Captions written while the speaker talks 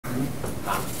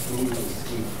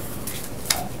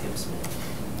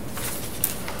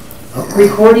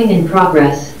Recording in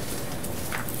progress.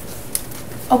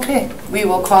 Okay, we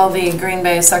will call the Green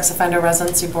Bay Sex Offender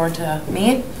Residency Board to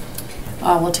meet.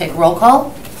 We'll take roll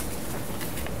call.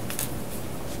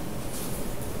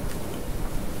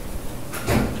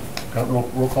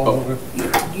 Roll call?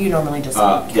 Oh. You normally just...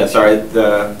 yeah, sorry,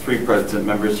 the 3 present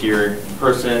members here in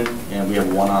person, and we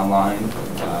have 1 online.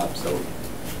 So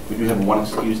we do have 1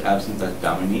 excused absence, that's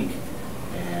Dominique,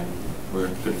 and we're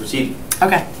good to proceed.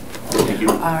 Okay. Thank you.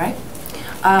 All right.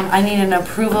 I need an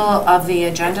approval of the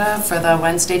agenda for the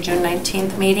Wednesday, June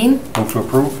 19th meeting. Move to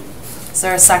approve. Is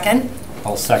there a second?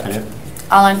 I'll second it.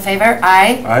 All in favor?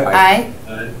 Aye. Aye.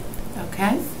 Aye.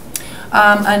 Okay.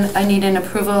 And I need an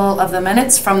approval of the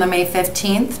minutes from the May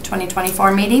 15th,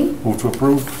 2024 meeting. Move to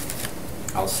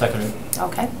approve. I'll second it.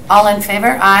 Okay. All in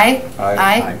favor? Aye.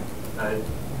 Aye. Aye.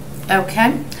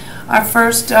 Okay. Our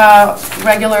first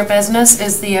regular business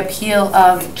is the appeal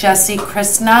of Jesse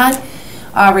Christnod,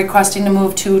 requesting to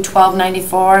move to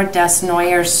 1294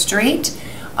 Desnoyers Street.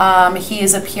 He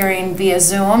is appearing via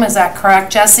Zoom. Is that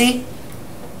correct, Jesse?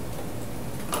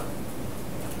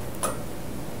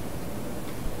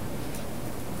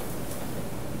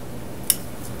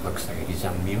 Looks like he's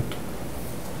on mute.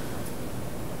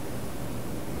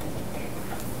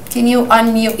 Can you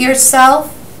unmute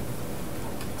yourself?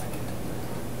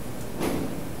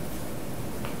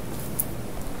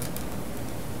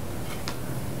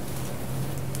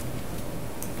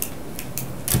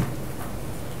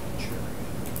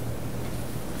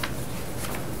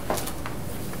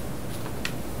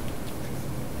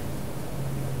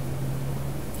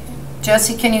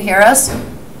 Jesse, can you hear us?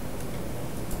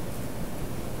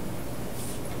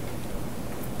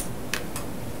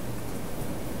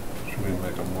 Should we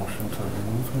make a motion to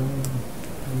remove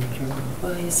him?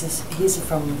 Well, he's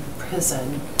from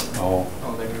prison. Oh.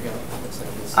 Oh, there we go. Looks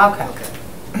like he's... Okay.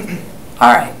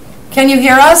 All right. Can you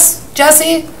hear us,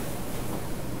 Jesse?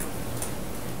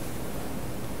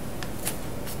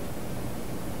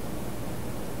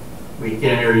 We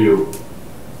can hear you.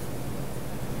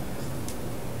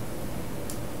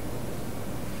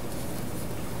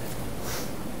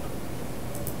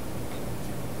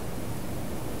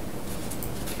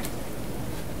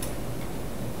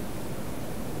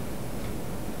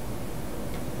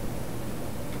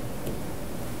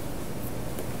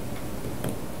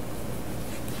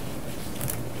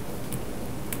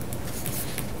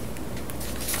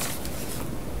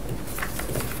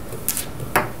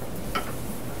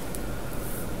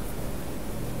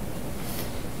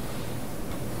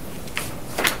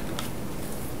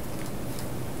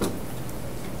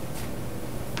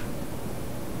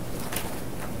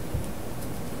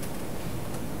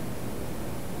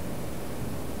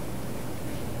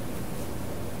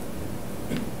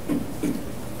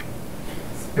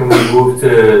 Can we move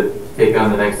to take on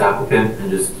the next applicant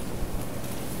and just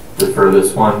defer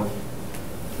this one?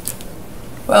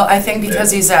 Well, I think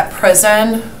because he's at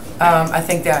prison, I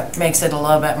think that makes it a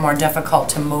little bit more difficult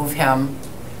to move him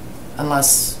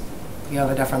unless you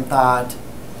have a different thought.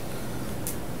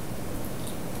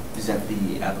 Is that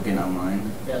the applicant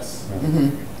online? Yes.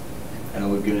 Mm-hmm. I know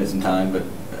we've given it some time, but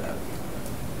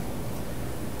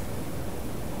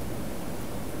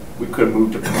we could have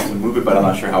moved to move it, but I'm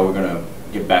not sure how we're going to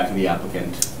get back to the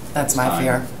applicant. That's my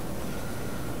fear.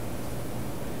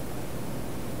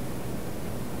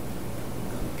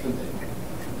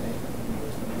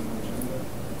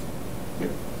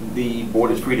 The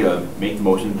board is free to make the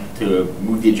motion to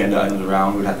move the agenda items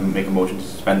around. We'd have to make a motion to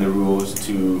suspend the rules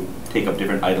to take up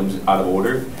different items out of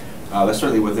order. That's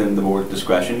certainly within the board's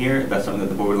discretion here. That's something that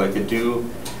the board would like to do.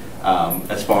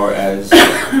 As far as,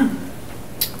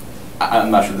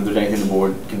 I'm not sure that there's anything the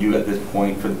board can do at this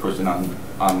point for the person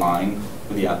online,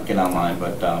 for the applicant online,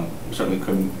 but we certainly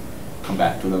couldn't come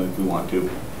back to them if we want to.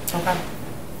 Okay.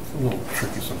 It's a little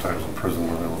tricky sometimes in prison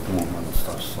where they're movement and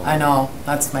stuff. So. I know.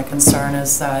 That's my concern,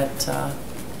 is that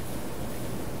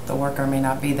the worker may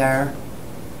not be there.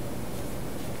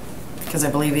 Because I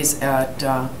believe he's at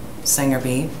Sanger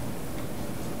B.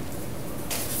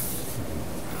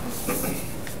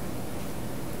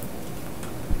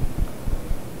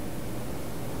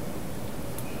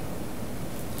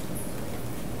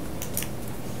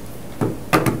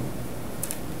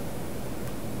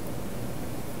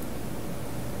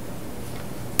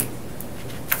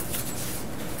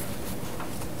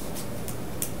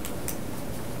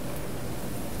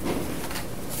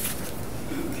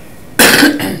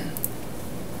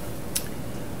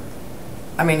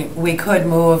 I mean, we could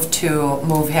move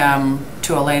him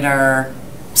to a later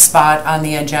spot on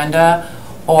the agenda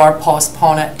or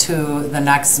postpone it to the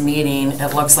next meeting.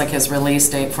 It looks like his release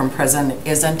date from prison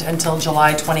isn't until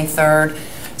July 23rd.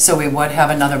 So we would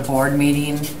have another board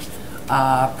meeting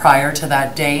prior to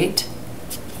that date.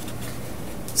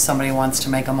 Somebody wants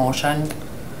to make a motion?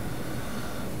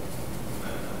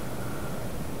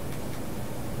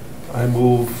 I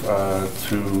move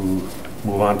to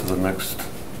move on to the next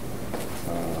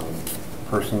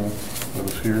person that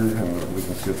is here, and we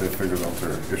can see if they figured out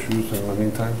their issues in the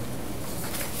meantime.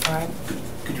 All right.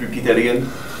 Could you repeat that again?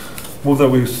 Move that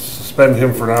we suspend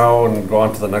him for now and go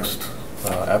on to the next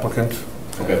applicant.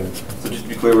 Okay. So just to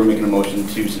be clear, we're making a motion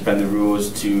to suspend the rules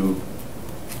to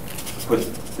put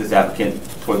this applicant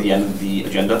toward the end of the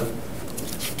agenda.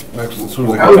 Next, as soon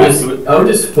as they I come would back just, to it. I would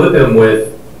just flip him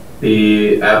with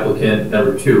the applicant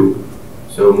number 2.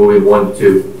 So moving 1 to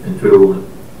 2 and 2 to 1.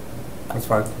 That's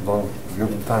fine, as long as give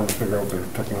them time to figure out their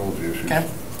technology issues. Okay.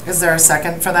 Is there a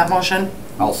second for that motion?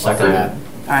 I'll second that.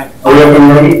 All right. Are we up and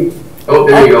running? Oh,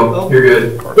 there you go. You're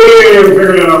good. Hey, we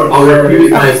figured it out. I'll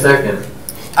refuse my second.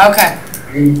 Okay.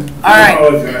 All right. I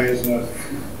apologize. I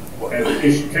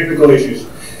had technical issues.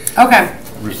 Okay.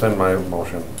 Rescind my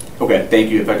motion. Okay, thank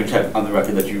you. If I could check on the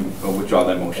record that you withdraw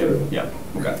that motion. Yeah,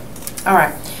 okay. All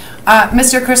right.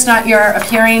 Mr. Christnott, you're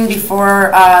appearing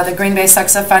before the Green Bay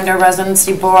Sex Offender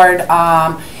Residency Board.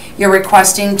 You're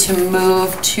requesting to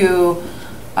move to,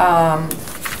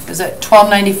 is it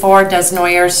 1294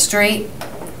 Desnoyers Street?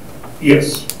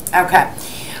 Yes. Okay.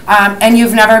 And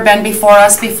you've never been before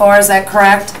us before, is that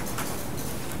correct?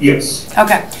 Yes.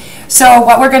 Okay. So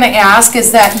what we're going to ask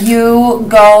is that you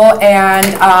go and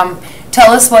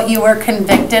tell us what you were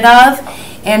convicted of.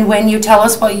 And when you tell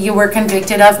us what you were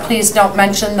convicted of, please don't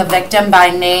mention the victim by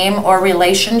name or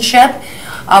relationship.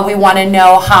 We want to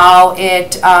know how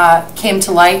it came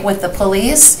to light with the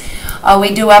police.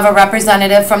 We do have a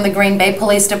representative from the Green Bay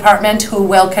Police Department who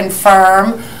will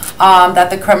confirm that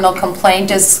the criminal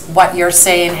complaint is what you're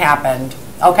saying happened.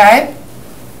 Okay?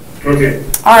 Okay.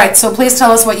 All right, so please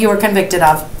tell us what you were convicted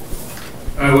of.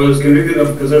 I was convicted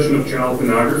of possession of child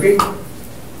pornography.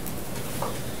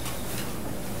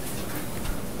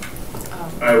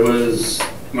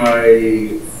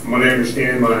 From what I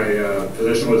understand, my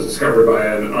possession was discovered by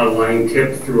an online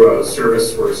tip through a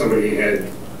service where somebody had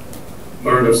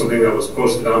learned of something that was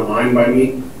posted online by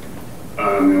me.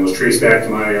 It was traced back to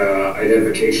my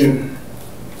identification.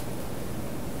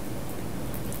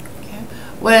 Okay.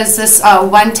 Was this a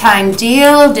one-time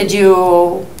deal? Did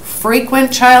you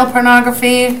frequent child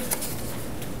pornography?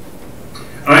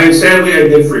 Sadly, I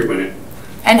did frequent it.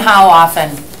 And how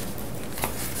often?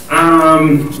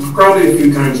 Probably a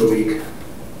few times a week.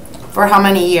 For how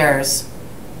many years?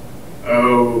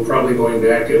 Oh, probably going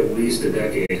back at least a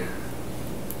decade.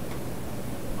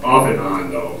 Off and on,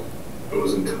 though. It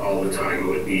wasn't all the time. It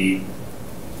would be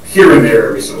here and there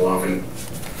every so often.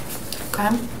 Okay.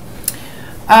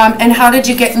 And how did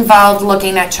you get involved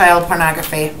looking at child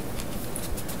pornography?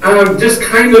 Just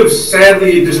kind of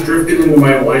sadly just drifted into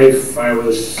my life. I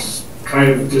was kind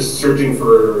of just searching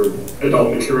for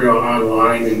adult material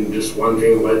online, and just one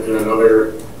thing led to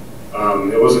another.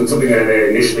 It wasn't something that I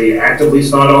initially actively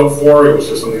sought out for. It was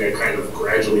just something I kind of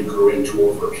gradually grew into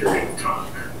over a period of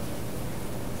time.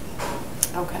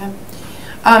 Okay.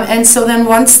 And so then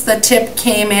once the tip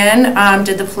came in,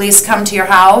 did the police come to your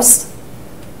house?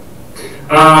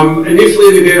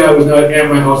 Initially they did. I was not at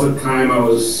my house at the time. I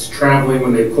was traveling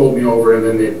when they pulled me over, and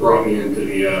then they brought me into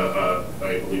the,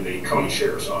 I believe, the county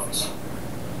sheriff's office.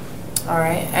 All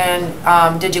right.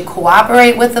 And did you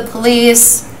cooperate with the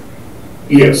police?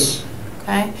 Yes.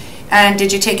 Okay. And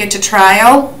did you take it to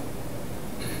trial?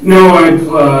 No, I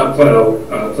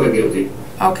pled guilty.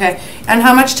 Okay. And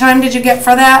how much time did you get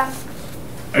for that?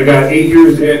 I got 8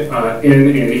 years in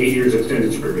and 8 years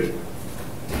extended supervision.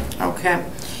 Okay.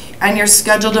 And you're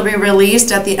scheduled to be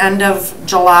released at the end of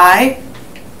July?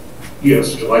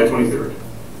 Yes, July 23rd.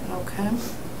 Okay.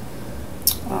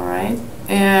 All right.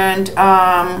 And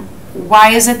why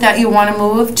is it that you want to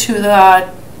move to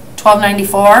the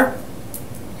 1294?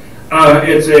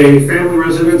 It's a family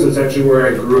residence. It's actually where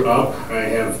I grew up. I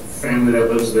have family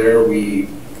that lives there.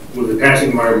 With the passing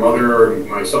of my mother,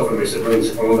 myself and my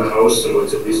siblings own the house, so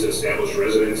it's at least an established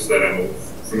residence that I'm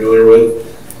familiar with.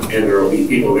 And there will be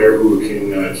people there who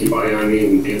can keep eye on me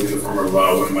in the form of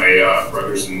one of my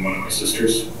brothers and one of my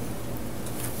sisters.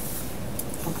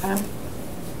 Okay.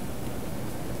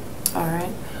 All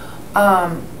right.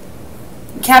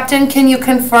 Captain, can you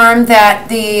confirm that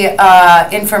the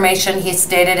information he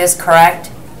stated is correct?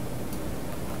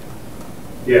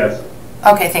 Yes.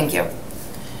 Okay, thank you.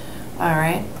 All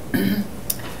right.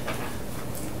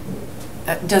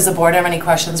 Does the board have any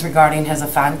questions regarding his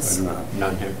offense? I do not.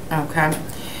 None here. Okay.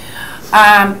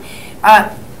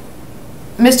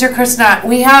 Mr. Krisnat,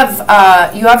 we have,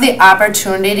 you have the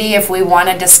opportunity, if we want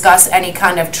to discuss any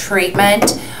kind of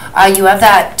treatment, you have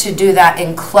that to do that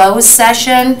in closed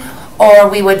session, or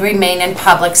we would remain in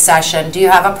public session. Do you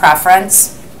have a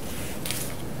preference?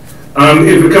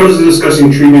 If it comes to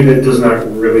discussing treatment, it does not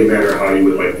really matter how you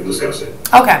would like to discuss it.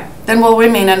 Okay, then we'll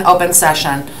remain in open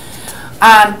session.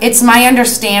 It's my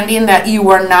understanding that you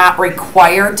were not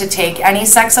required to take any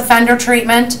sex offender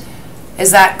treatment.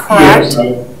 Is that correct?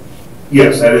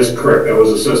 Yes, that is correct. I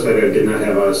was assessed that I did not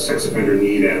have a sex offender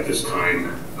need at this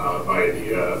time by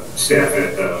the staff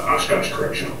at Oshkosh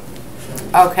Correctional.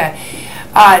 Okay.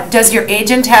 Does your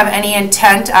agent have any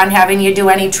intent on having you do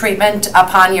any treatment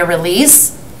upon your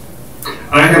release?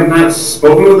 I have not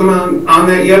spoken with them on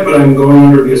that yet, but I'm going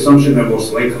under the assumption that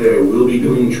most likely I will be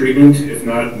doing treatment. If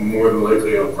not, more than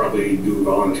likely I'll probably do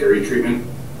voluntary treatment.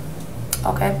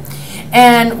 Okay.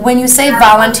 And when you say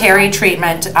voluntary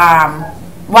treatment,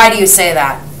 why do you say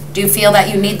that? Do you feel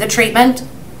that you need the treatment?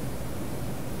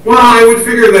 Well, I would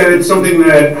figure that it's something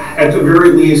that, at the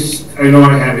very least, I know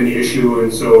I have an issue,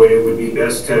 and so it would be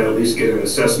best to at least get an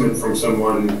assessment from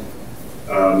someone,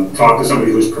 talk to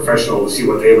somebody who's professional to see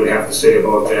what they would have to say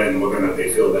about that and whether or not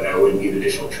they feel that I would need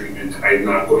additional treatment. I'm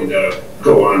not going to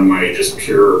go on my just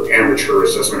pure amateur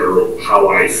assessment or how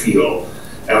I feel.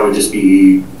 That would just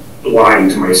be lying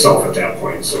to myself at that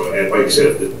point. So, like I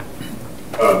said, if the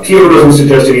PO doesn't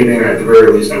suggest anything, at the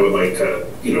very least, I would like to,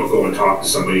 go and talk to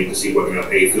somebody to see whether or not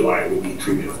they feel I would need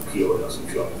treatment if the PO doesn't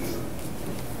feel like it.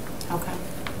 Okay.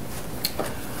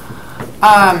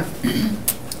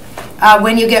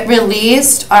 When you get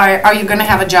released, are you going to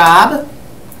have a job?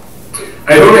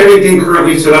 I don't have anything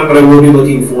currently set up, but I will be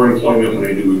looking for employment when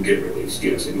I do get released.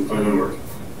 Yes, I do plan on working.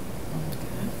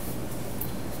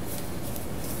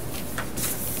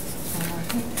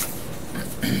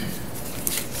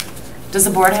 Does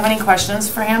the board have any questions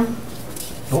for him?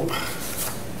 Nope.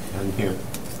 I'm here.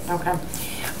 Okay.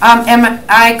 Am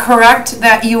I correct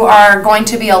that you are going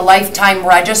to be a lifetime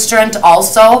registrant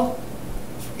also?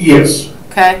 Yes.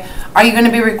 Okay. Are you going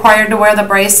to be required to wear the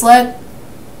bracelet?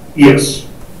 Yes.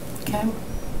 Okay.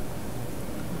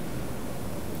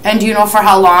 And do you know for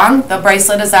how long? The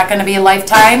bracelet, is that going to be a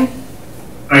lifetime?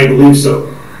 I believe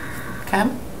so. Okay.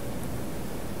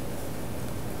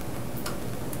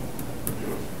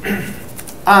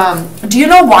 Do you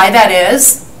know why that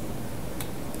is?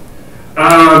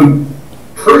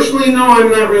 Personally, no, I'm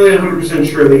not really 100%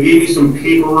 sure. They gave me some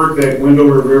paperwork that went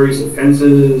over various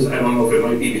offenses. I don't know if it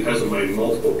might be because of my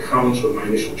multiple counts with my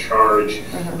initial charge.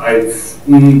 I've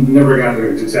never gotten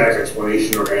an exact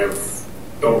explanation or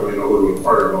don't really know who to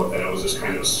inquire about that. I was just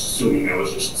kind of assuming that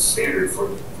was just standard for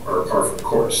or par for the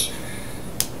course.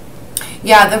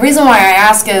 Yeah, the reason why I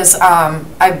ask is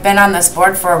I've been on this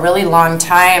board for a really long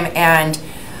time, and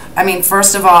I mean,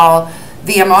 first of all,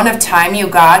 the amount of time you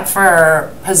got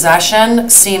for possession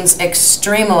seems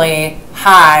extremely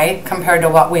high compared to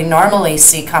what we normally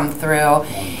see come through.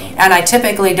 And I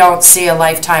typically don't see a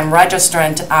lifetime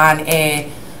registrant on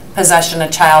a possession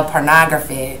of child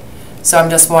pornography. So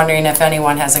I'm just wondering if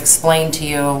anyone has explained to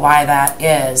you why that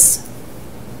is.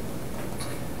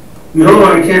 No,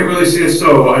 I can't really say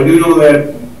so. I do know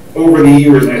that over the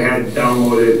years I had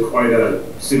downloaded quite a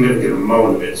significant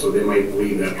amount of it, so they might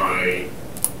believe that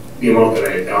the amount that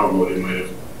I had downloaded might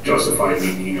have justified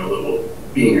me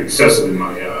being excessive in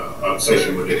my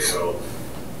obsession with it. So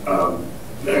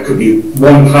that could be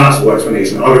one possible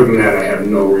explanation. Other than that, I have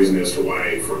no reason as to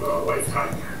why for the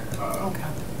lifetime. Okay.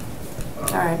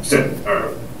 All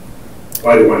right.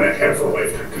 Why they want to have for a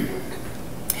lifetime.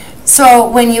 So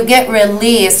when you get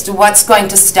released, what's going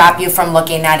to stop you from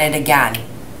looking at it again?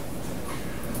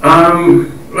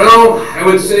 Well, I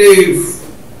would say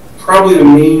probably the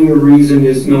main reason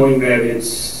is knowing that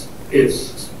it's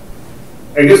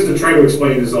I guess to try to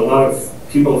explain is a lot of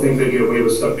people think they get away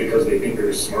with stuff because they think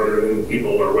they're smarter than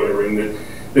people or whatever. And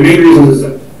the main reason is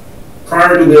that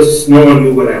prior to this, no one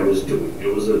knew what I was doing.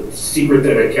 It was a secret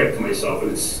that I kept to myself,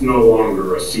 and it's no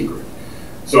longer a secret.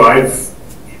 So I've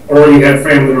already had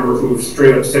family members who've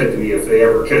straight up said to me, if they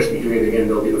ever catch me doing it again,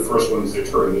 they'll be the first ones to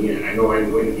turn me in. I know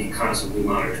I'm going to be constantly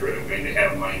monitored. I'm going to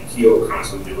have my PO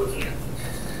constantly looking at,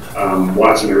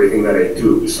 watching everything that I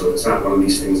do. So it's not one of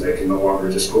these things that can no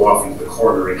longer just go off into the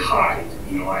corner and hide.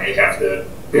 I have to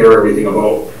bear everything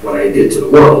about what I did to the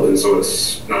world, and so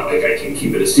it's not like I can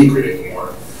keep it a secret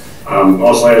anymore.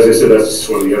 Also, as I said, that's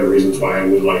one of the other reasons why I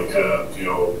would like to,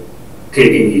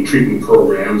 take any treatment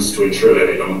programs to ensure that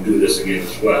I don't do this again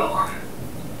as well.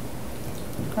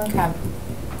 Okay.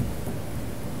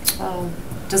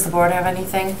 Does the board have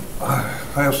anything? I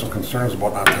have some concerns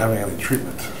about not having any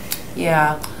treatment.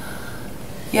 Yeah.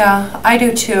 Yeah, I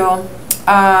do too.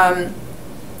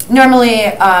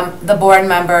 normally the board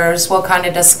members will kind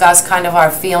of discuss kind of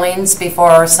our feelings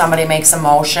before somebody makes a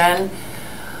motion.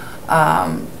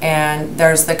 And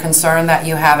there's the concern that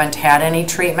you haven't had any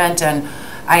treatment, and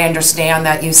I understand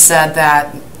that you said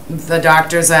that the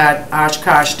doctors at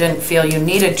Oshkosh didn't feel you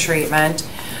needed treatment.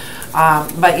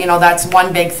 But you know, that's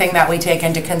one big thing that we take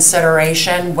into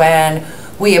consideration when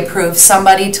we approve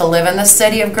somebody to live in the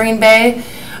city of Green Bay,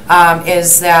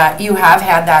 is that you have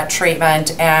had that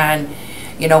treatment, and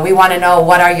you know, we want to know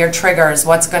what are your triggers,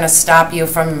 what's going to stop you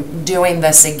from doing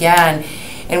this again.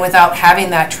 And without having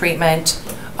that treatment,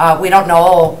 we don't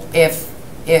know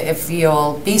if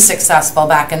you'll be successful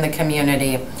back in the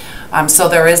community. So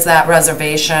there is that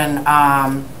reservation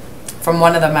from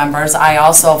one of the members. I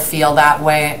also feel that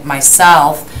way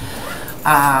myself.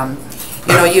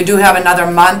 You know, you do have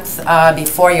another month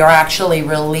before you're actually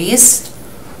released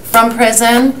from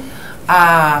prison.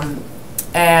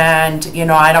 And, you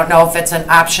know, I don't know if it's an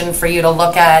option for you to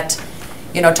look at,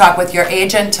 you know, talk with your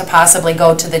agent to possibly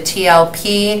go to the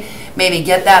TLP, maybe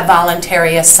get that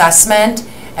voluntary assessment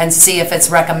and see if it's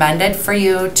recommended for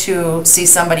you to see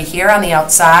somebody here on the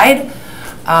outside.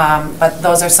 But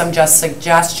those are some just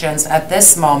suggestions at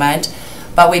this moment.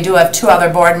 But we do have two other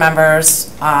board members,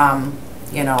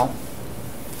 you know,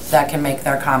 that can make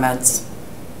their comments.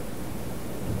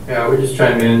 Yeah, we just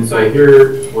chime in. So I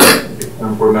hear what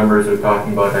the board members are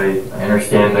talking about. I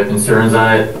understand the concerns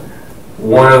on it.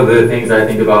 One of the things I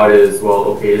think about is, well,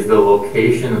 okay, is the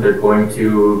location that they're going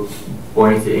to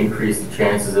increase the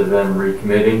chances of them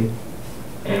recommitting?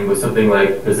 And with something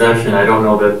like possession, I don't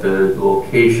know that the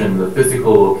location, the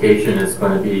physical location, is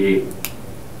going to be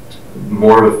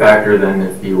more of a factor than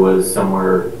if he was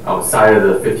somewhere outside of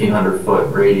the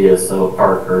 1,500-foot radius of a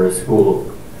park or a school.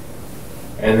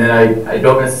 And then I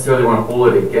don't necessarily want to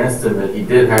hold it against him that he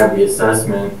did have the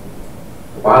assessment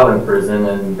while in prison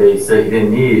and they said he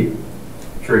didn't need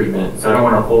treatment. So I don't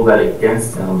want to hold that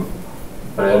against him,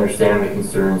 but I understand the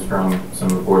concerns from some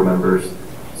of the board members.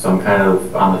 So I'm kind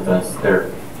of on the fence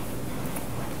there.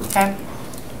 Okay.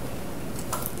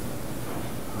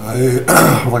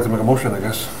 I would like to make a motion, I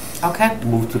guess. Okay.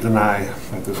 Move to deny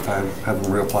at this time, have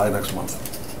them reapply next month.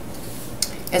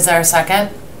 Is there a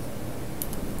second?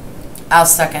 I'll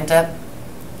second it.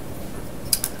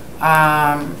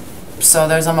 So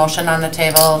there's a motion on the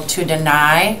table to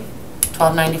deny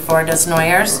 1294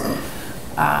 Desnoyers.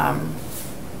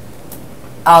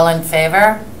 All in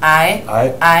favor? Aye.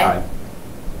 Aye. Aye.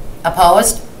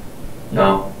 Opposed?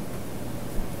 No.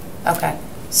 Okay.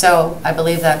 So I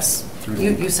believe that's,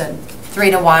 you said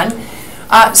 3-1.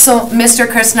 So Mr.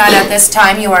 Krishnat, at this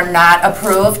time you are not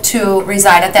approved to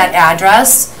reside at that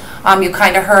address. You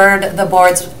kind of heard the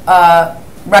board's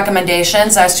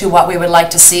recommendations as to what we would like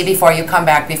to see before you come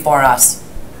back before us.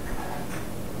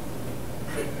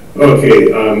 Okay,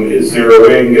 is there a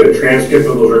way I can get a transcript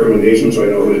of those recommendations so I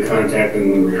know who to contact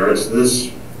in regards to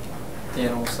this?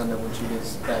 Dan will send it when she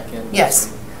gets back in.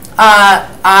 Yes.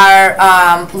 Our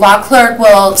law clerk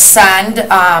will send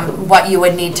what you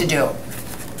would need to do.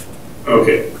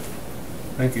 Okay.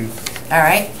 Thank you. All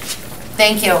right.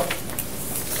 Thank you.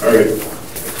 All right.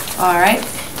 All right.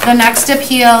 The next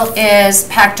appeal is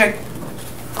Patrick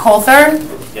Colthern.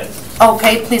 Yes.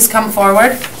 Okay, please come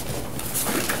forward.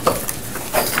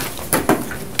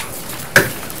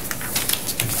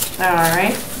 All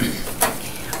right.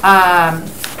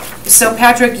 So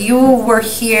Patrick, you were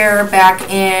here back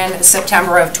in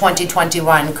September of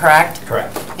 2021, correct?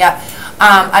 Correct. Yeah.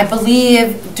 I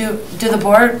believe, do the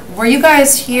board, were you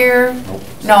guys here? Nope.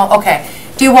 No, okay.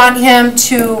 Do you want him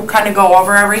to kind of go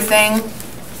over everything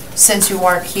since you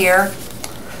weren't here?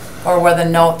 Or were the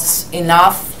notes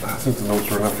enough? I think the notes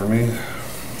were enough for me.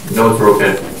 Notes are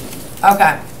okay.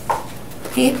 Okay.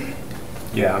 Pete?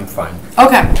 Yeah, I'm fine.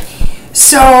 Okay.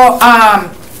 So,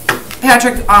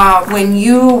 Patrick, when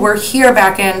you were here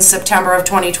back in September of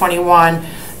 2021,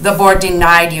 the board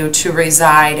denied you to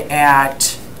reside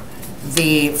at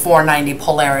the 490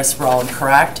 Polaris Road,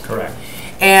 correct? Correct.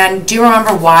 And do you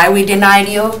remember why we denied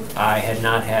you? I had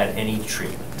not had any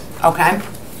treatment. Okay.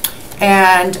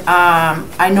 And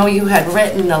I know you had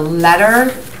written a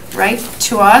letter, right,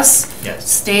 to us? Yes.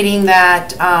 Stating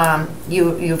that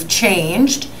you've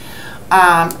changed.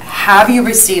 Have you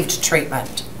received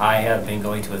treatment? I have been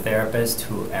going to a therapist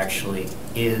who actually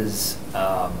is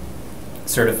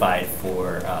certified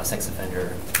for sex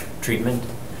offender treatment.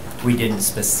 We didn't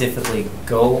specifically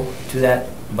go to that,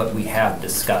 but we have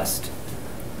discussed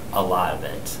a lot of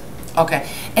it. Okay.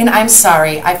 And I'm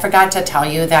sorry, I forgot to tell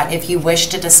you that if you wish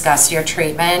to discuss your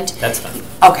treatment. That's fine.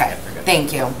 Okay,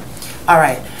 thank you. All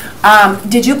right.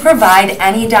 Did you provide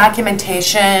any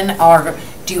documentation or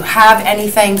Do you have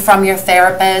anything from your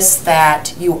therapist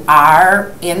that you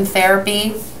are in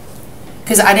therapy?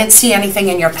 Because I didn't see anything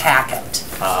in your packet.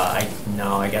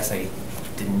 No, I guess I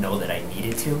didn't know that I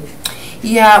needed to.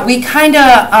 Yeah, we kind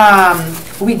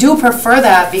of, we do prefer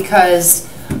that because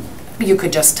you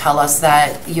could just tell us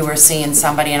that you were seeing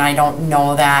somebody and I don't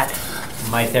know that.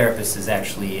 My therapist is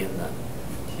actually in the,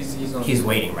 he's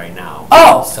waiting right now.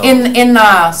 Oh, So- in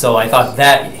the, So I thought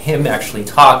that him actually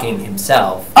talking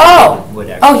himself would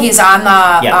actually. oh, he's on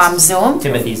the Yes. Zoom?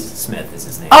 Timothy Smith is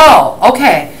his name. Oh,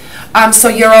 okay. So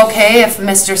you're okay if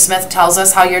Mr. Smith tells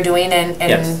us how you're doing in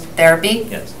Yes. therapy?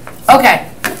 Yes. Okay.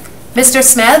 Mr.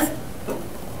 Smith?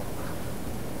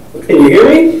 Can you hear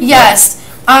me? Yes.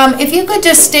 If you could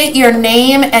just state your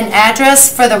name and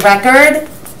address for the record.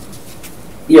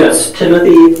 Yes,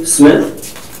 Timothy Smith.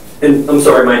 And I'm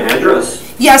sorry, my address?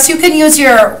 Yes, you can use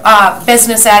your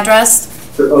business address.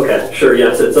 Okay, sure,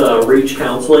 yes. It's Reach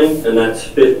Counseling, and that's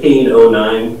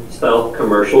 1509 South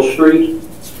Commercial Street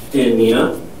in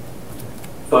Neenah.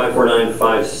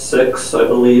 54956, I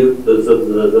believe, the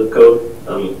zip code.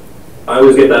 I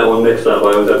always get that one mixed up.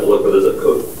 I always have to look for the zip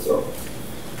code. So.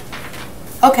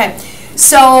 Okay.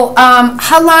 So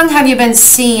how long have you been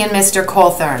seeing Mr.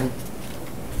 Colthern?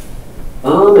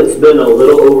 It's been a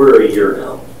little over a year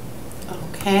now.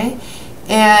 Okay.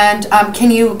 And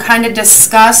can you kind of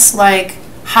discuss like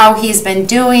how he's been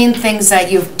doing, things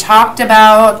that you've talked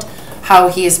about, how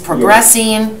he is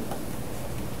progressing?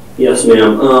 Yes,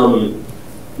 ma'am.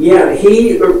 Yeah,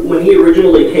 when he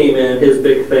originally came in, his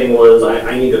big thing was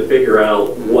I need to figure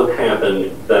out what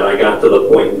happened that I got to the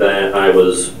point that I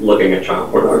was looking at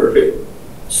child pornography.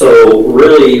 So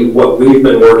really what we've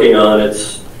been working on,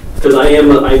 it's because I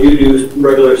do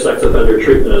regular sex offender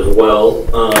treatment as well,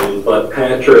 but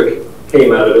Patrick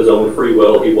came out of his own free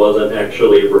will. He wasn't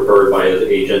actually referred by his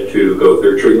agent to go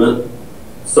through treatment.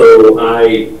 So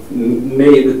I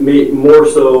made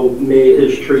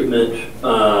his treatment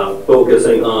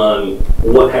focusing on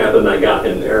what happened that got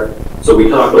him there. So we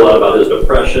talked a lot about his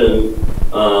depression,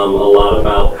 a lot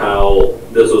about how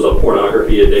this was a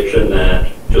pornography addiction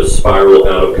that just spiraled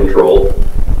out of control.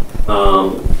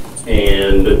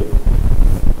 And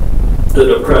the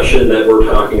depression that we're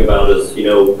talking about is,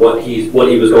 what he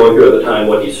was going through at the time,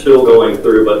 what he's still going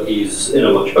through, but he's in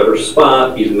a much better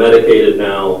spot. He's medicated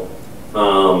now.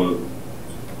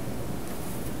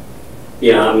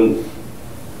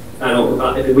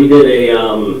 We did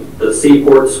the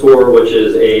Seaport score, which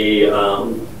is a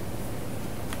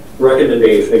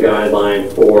recommendation, a guideline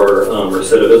for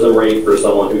recidivism rate for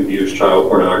someone who views child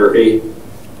pornography.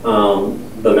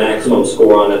 The maximum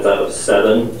score on it's out of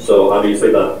 7, so obviously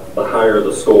the higher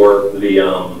the score, the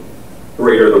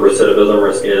greater the recidivism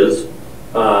risk is.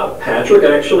 Patrick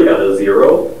actually got a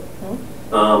 0.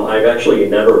 I've actually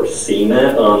never seen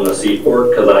that on the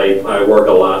Seaport because I work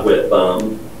a lot with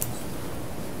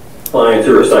clients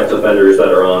who are sex offenders that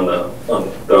are on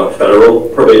the federal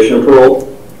probation and parole.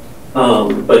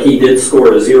 But he did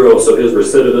score a 0, so his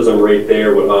recidivism rate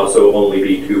there would also only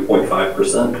be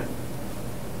 2.5%.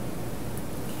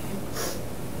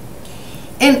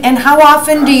 And how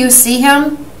often do you see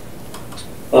him?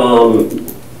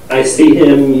 I see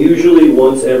him usually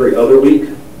once every other week.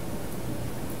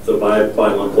 So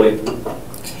bi-monthly.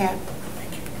 Okay.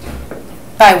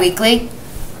 Bi-weekly?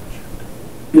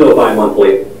 No,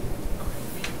 bi-monthly.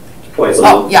 Twice a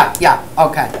month. Oh, yeah,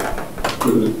 okay.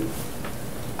 Mm-hmm.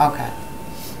 Okay.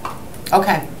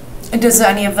 Okay. And does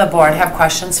any of the board have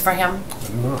questions for him?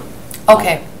 No.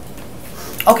 Okay.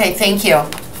 Okay, thank you.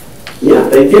 Yeah,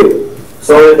 thank you.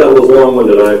 Sorry if that was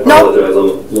long-winded. I apologize. I'm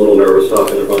a little nervous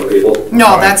talking in front of people.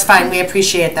 No, that's fine. We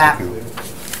appreciate that.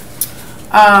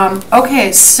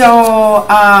 Okay, so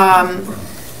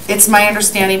it's my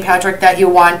understanding, Patrick, that you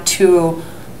want to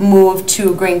move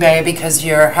to Green Bay because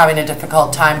you're having a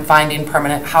difficult time finding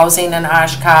permanent housing in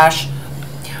Oshkosh.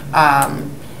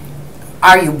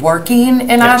 Are you working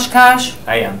in Oshkosh?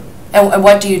 I am. And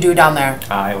what do you do down there?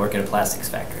 I work at a plastics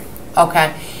factory.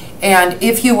 Okay. And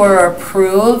if you were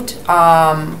approved,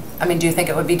 do you think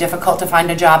it would be difficult to find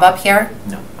a job up here?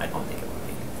 No, I don't think it would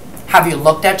be. Have you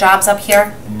looked at jobs up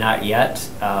here? Not yet.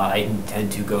 I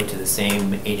intend to go to the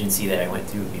same agency that I went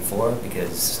through before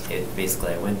because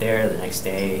basically I went there the next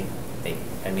day, they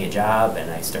had me a job,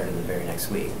 and I started the very next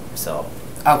week. So.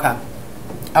 Okay.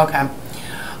 Okay.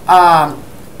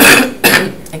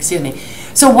 Excuse me.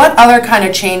 So what other kind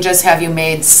of changes have you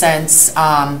made since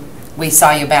we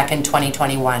saw you back in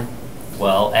 2021?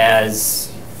 Well, as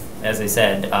I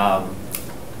said,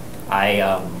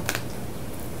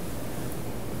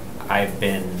 I've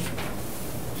been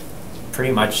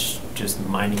pretty much just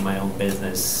minding my own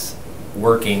business,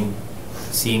 working,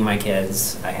 seeing my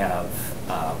kids. I have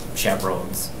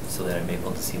chaperones so that I'm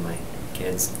able to see my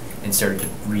kids and start to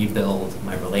rebuild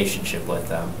my relationship with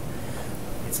them.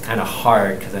 It's kind of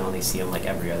hard because I only see them like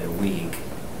every other week.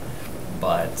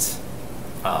 But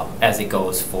as it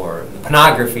goes for the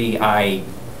pornography, I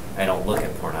don't look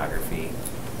at pornography.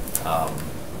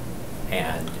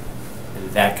 And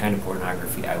that kind of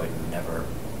pornography I would never,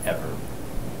 ever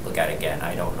look at again.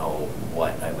 I don't know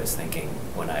what I was thinking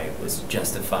when I was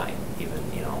justifying even,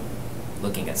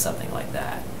 looking at something like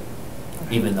that.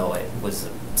 Even though it was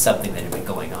something that had been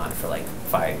going on for like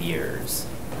 5 years,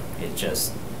 it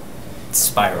just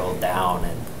spiraled down,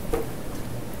 and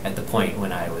at the point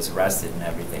when I was arrested and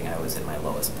everything, I was at my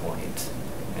lowest point.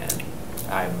 And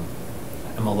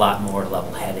I'm a lot more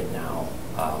level-headed now.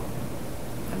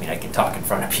 I can talk in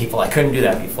front of people. I couldn't do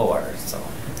that before, so.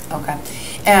 Okay.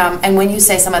 And when you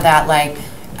say some of that, like,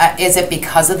 is it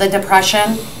because of the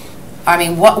depression?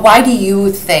 Why do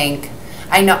you think,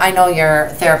 I know your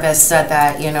therapist said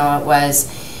that, it was,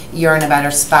 you're in a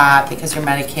better spot because you're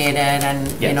medicated and,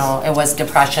 yes. It was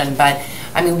depression, but,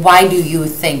 why do you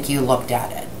think you looked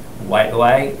at it?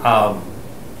 Why?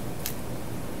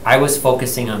 I was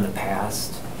focusing on the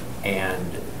past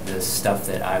and the stuff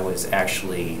that I was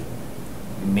actually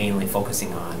mainly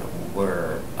focusing on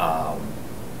were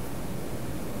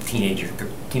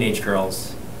teenage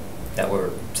girls that were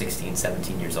 16,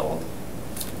 17 years old.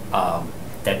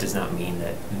 That does not mean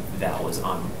that was the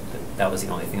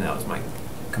only thing that was my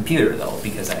computer, though,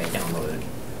 because I had downloaded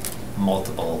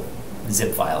multiple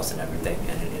zip files and everything,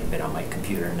 and it had been on my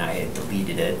computer, and I had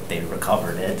deleted it. They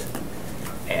recovered it,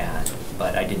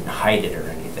 but I didn't hide it or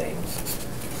anything.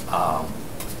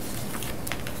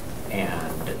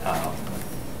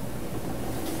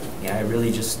 I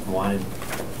really just wanted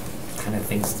kind of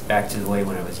things back to the way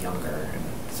when I was younger, and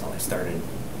so I started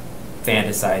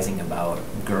fantasizing about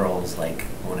girls like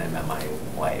when I met my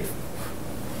wife.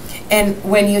 And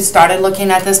when you started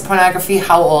looking at this pornography,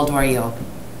 how old were you?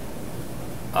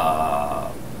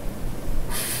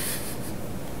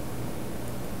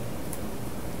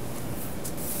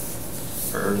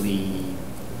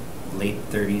 Late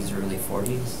 30s, early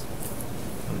 40s,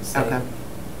 I would say.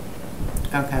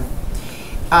 Okay.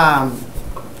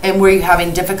 And were you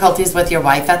having difficulties with your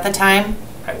wife at the time?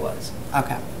 I was.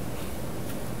 Okay.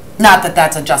 Not that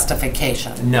that's a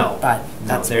justification. No. But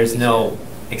no, there's no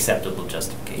acceptable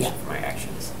justification for my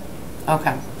actions.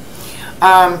 Okay.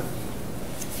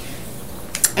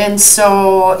 And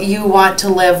so you want to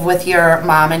live with your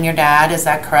mom and your dad, is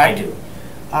that correct? I do.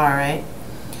 All right.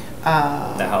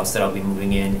 The house that I'll be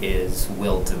moving in is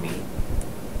willed to me,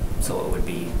 so it would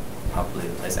be probably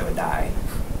the place I would die.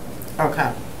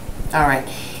 Okay. All right.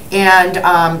 And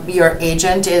your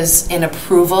agent is in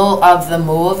approval of the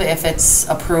move if it's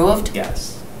approved?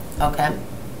 Yes. Okay.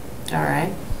 All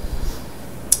right.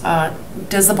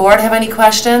 Does the board have any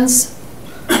questions?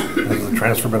 Has the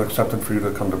transfer been accepted for you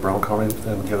to come to Brown County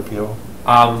and get a PO?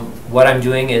 What I'm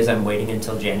doing is I'm waiting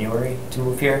until January to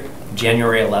move here.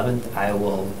 January 11th, I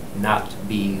will not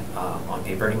be on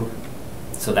paper anymore,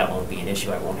 so that won't be an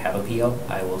issue. I won't have a PO.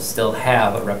 I will still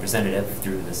have a representative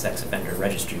through the Sex Offender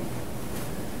Registry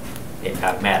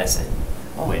at Madison,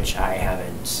 which I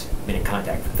haven't been in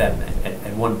contact with them.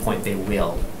 At one point they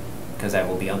will, because I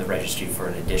will be on the registry for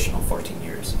an additional 14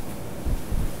 years.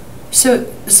 So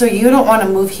you don't want to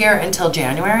move here until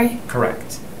January?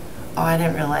 Correct. Oh, I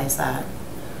didn't realize that.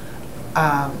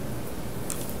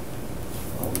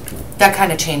 That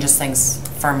kind of changes things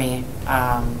for me.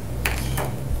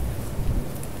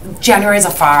 January is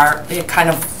kind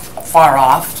of far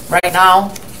off right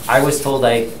now. I was told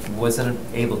I wasn't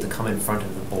able to come in front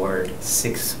of the board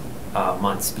 6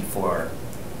 months before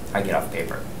I get off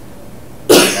paper.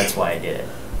 That's why I did it.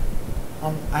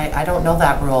 I don't know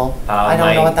that rule. I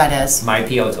don't know what that is. My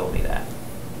PO told me that.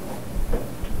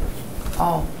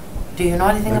 Oh. Do you know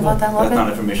anything about that, Logan? That's not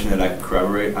information that I could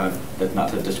corroborate. That's not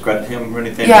to discredit him or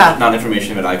anything. Yeah. It's not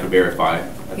information that I could verify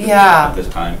at this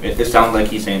time. It sounds like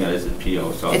he's saying that it's his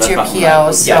PO. So it's that's your not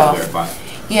PO, so. Verify.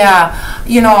 Yeah,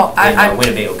 I'm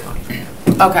Winnebago County.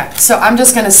 Okay, so I'm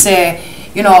just going to say,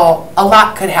 a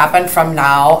lot could happen from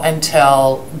now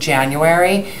until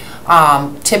January.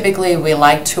 Typically, we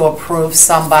like to approve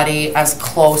somebody as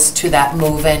close to that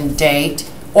move-in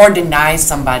date or deny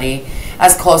somebody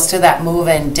as close to that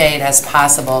move-in date as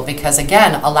possible, because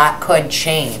again, a lot could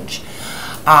change.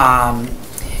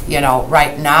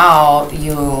 Right now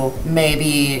you may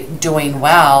be doing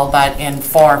well, but in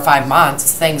 4 or 5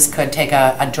 months, things could take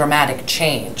a dramatic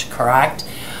change, correct?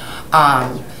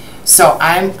 So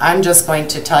I'm just going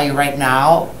to tell you right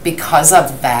now, because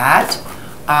of that,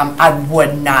 I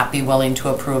would not be willing to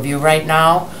approve you right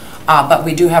now. But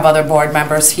we do have other board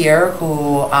members here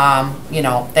who, you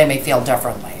know, they may feel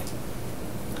differently.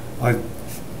 I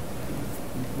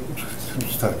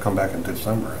just have to come back in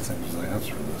December, I think, is the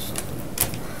answer to this.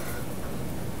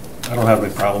 I don't have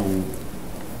any problem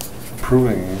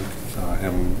approving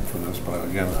him for this, but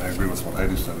again, I agree with what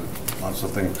Heidi said. Lots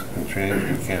of things can change.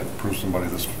 You can't approve somebody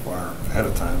this far ahead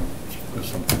of time if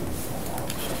something goes wrong.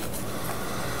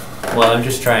 So. Well, I'm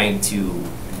just trying to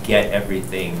get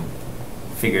everything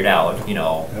figured out, you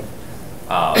know.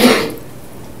 Yep.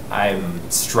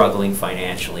 I'm struggling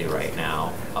financially right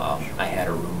now. I had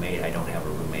a roommate. I don't have a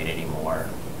roommate anymore,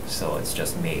 so it's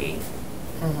just me.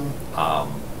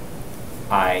 Mm-hmm.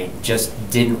 I just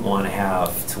didn't want to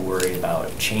have to worry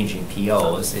about changing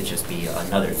POs. It'd just be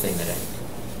another thing that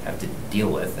I have to deal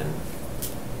with. And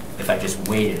if I just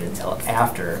waited until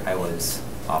after I was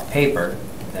off paper,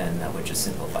 then that would just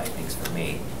simplify things for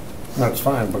me. That's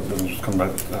fine, but then just come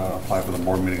back, apply for the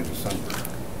board meeting in December.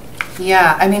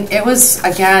 Yeah, I mean, it was,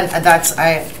 again,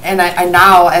 I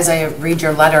now, as I read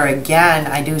your letter again,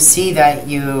 I do see that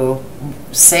you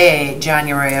say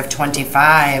January of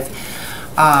 25.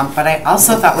 But I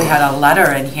also thought we had a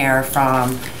letter in here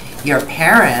from your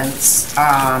parents,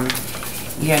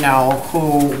 you know,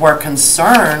 who were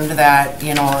concerned that,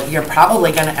 you know, you're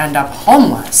probably going to end up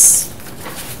homeless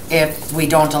if we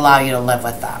don't allow you to live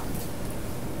with them.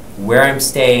 Where I'm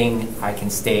staying, I can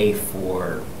stay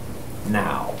for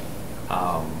now,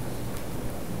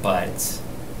 but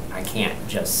I can't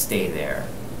just stay there,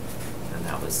 and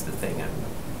that was the thing.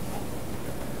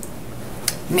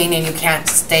 Meaning you can't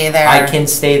stay there? I can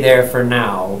stay there for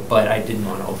now, but I didn't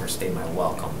want to overstay my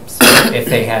welcome. So if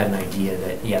they had an idea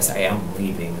that, yes, I am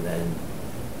leaving, then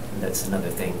that's another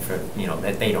thing for, you know,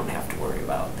 that they don't have to worry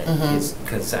about, that is,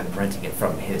 because I'm renting it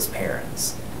from his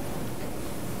parents.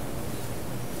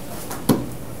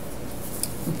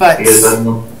 But,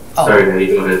 Sorry, Eddie,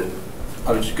 go ahead.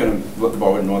 I was just going to let the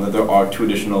board know that there are 2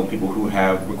 additional people who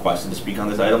have requested to speak on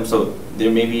this item, so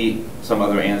there may be some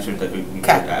other answers that you could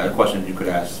add, questions you could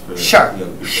ask for sure, the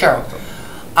other people. Sure.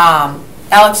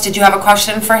 Alex, did you have a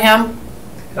question for him?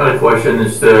 I have a question.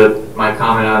 Just my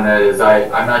comment on that is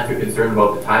I'm not too concerned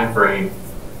about the time frame.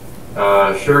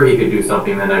 Sure, he could do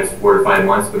something in the next 4 to 5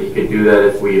 months, but he could do that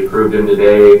if we approved him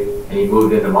today and he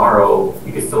moved in tomorrow.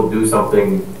 He could still do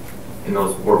something in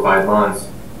those 4 or 5 months.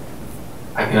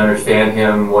 I can understand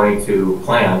him wanting to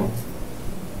plan,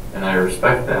 and I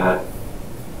respect that.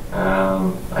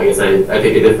 I guess I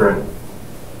take a different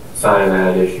side of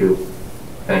that issue.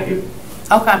 Thank you.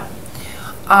 Okay.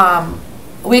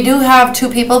 We do have 2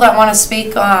 people that want to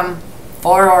speak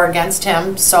for or against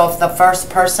him, so if the first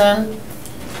person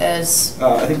is...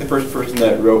 I think the first person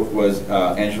that wrote was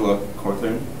Angela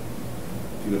Corthorn.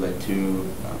 If you would like to...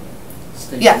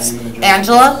 Yes,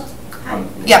 Angela?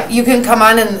 Yeah, you can come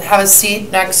on and have a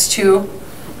seat next to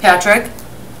Patrick.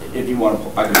 If you want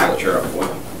to, I can pull a chair up for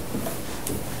you.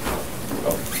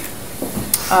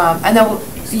 And then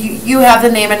you have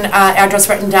the name and address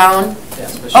written down?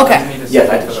 Yes, but she Okay. needs to Yes,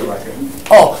 say I it for do. the record.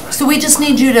 Oh, so we just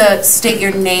need you to state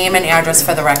your name and address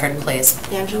for the record, please.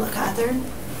 Angela Cawthorn,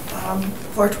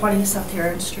 420 South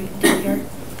Heron Street in Decatur.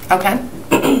 Okay?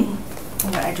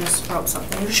 I just wrote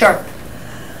something. Sure.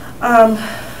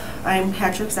 I'm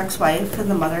Patrick's ex-wife and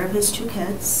the mother of his 2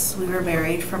 kids. We were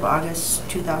married from August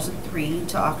 2003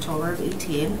 to October of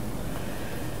 18.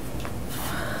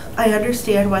 I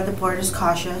understand why the board is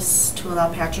cautious to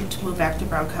allow Patrick to move back to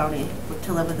Brown County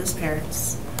to live with his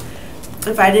parents.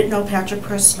 If I didn't know Patrick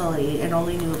personally and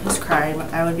only knew of his crime,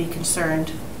 I would be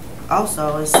concerned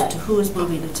also as to who is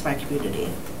moving into my community.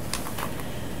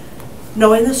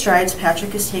 Knowing the strides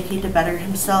Patrick is taking to better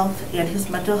himself and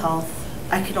his mental health,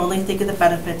 I can only think of the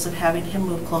benefits of having him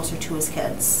move closer to his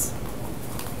kids.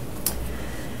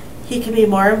 He can be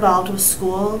more involved with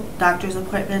school, doctor's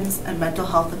appointments, and mental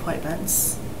health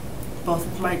appointments. Both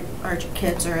of our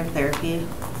kids are in therapy.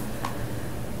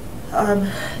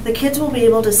 The kids will be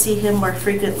able to see him more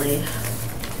frequently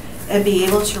and be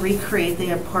able to recreate the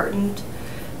important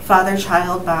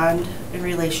father-child bond and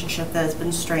relationship that has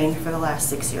been strained for the last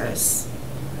 6 years.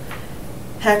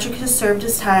 Patrick has served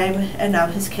his time, and now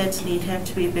his kids need him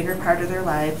to be a bigger part of their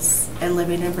lives, and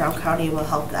living in Brown County will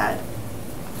help that.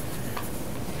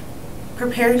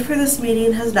 Preparing for this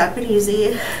meeting has not been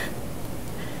easy,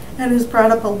 and has brought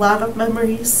up a lot of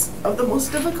memories of the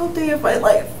most difficult day of my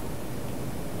life.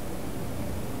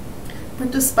 But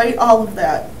despite all of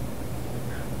that,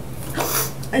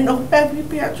 I know having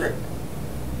Patrick,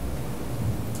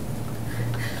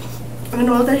 I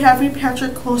know that having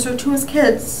Patrick closer to his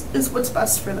kids is what's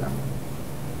best for them.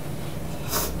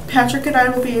 Patrick and I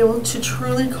will be able to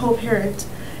truly co-parent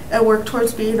and work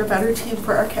towards being a better team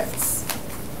for our kids.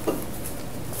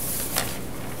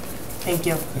 Thank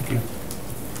you. Thank you.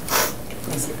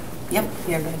 Yep,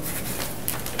 you're good.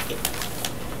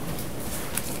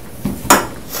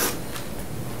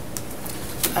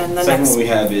 And the Second next. one we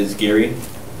have is Gary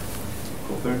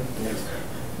Coulter. Next.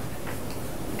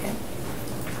 Okay.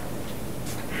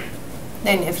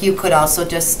 Then if you could also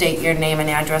just state your name and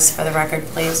address for the record,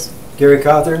 please. Gary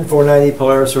Cawthorn, 490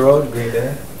 Polaris Road, Green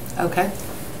Bay. Okay.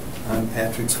 I'm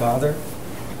Patrick's father.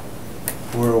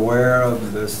 We're aware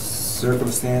of the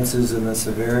circumstances and the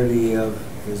severity of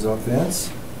his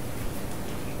offense.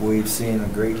 We've seen a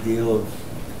great deal of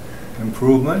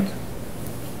improvement.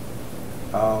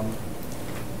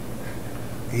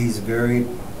 He's very,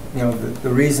 the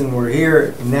reason we're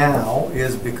here now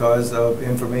is because of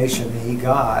information he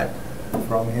got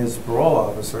from his parole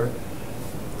officer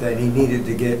that he needed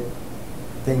to get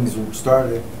things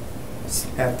started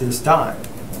at this time.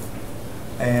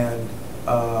 And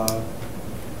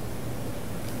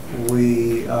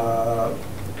we've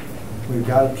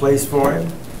got a place for him.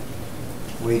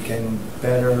 We can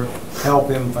better help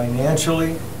him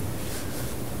financially.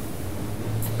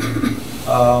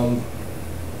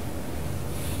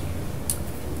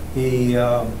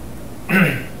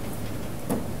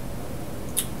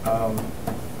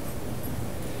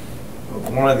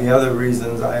 One of the other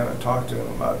reasons, I haven't talked to him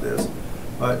about this,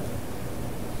 but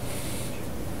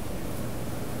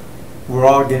we're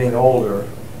all getting older,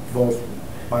 both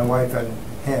my wife and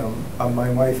him, my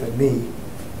wife and me.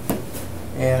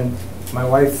 And my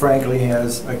wife, frankly,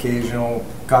 has occasional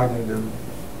cognitive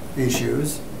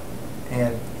issues,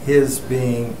 and his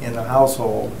being in the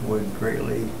household would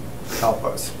greatly help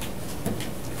us.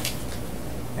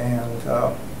 And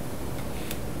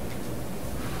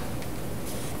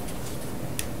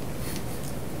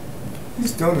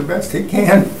he's doing the best he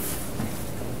can.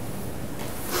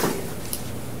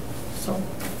 So,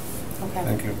 Okay.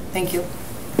 Thank you. Thank you.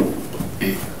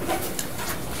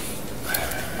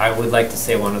 I would like to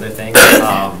say one other thing.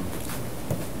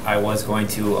 I was going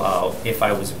to, if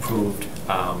I was approved,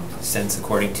 since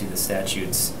according to the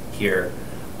statutes here,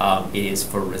 it is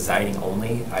for residing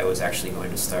only, I was actually going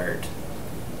to start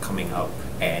coming up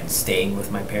and staying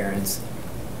with my parents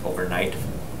overnight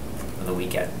on the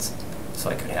weekends, so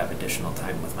I could have additional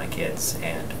time with my kids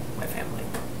and my family.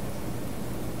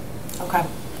 Okay.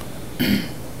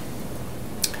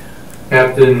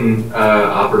 Captain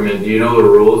Opperman, do you know the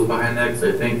rules behind that? Because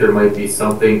I think there might be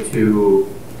something to,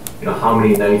 how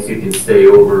many nights you can stay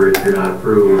over if you're not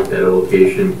approved at a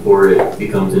location before it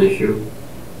becomes an issue.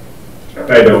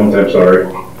 I don't, I'm sorry.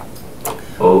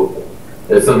 Oh,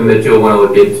 that's something that you'll want to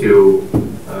look into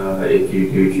if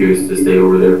you do choose to stay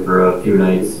over there for a few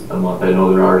nights a month. I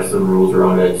know there are some rules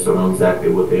around it, I just don't know exactly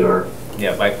what they are.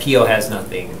 Yeah, my PO has no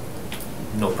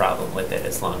problem with it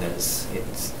as long as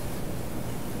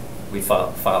we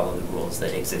follow the rules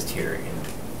that exist here.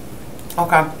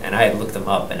 Okay. And I had looked them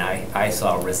up, and I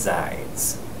saw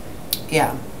resides.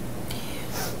 Yeah.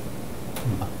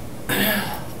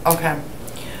 Okay.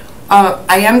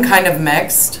 I am kind of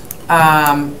mixed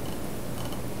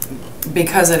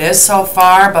because it is so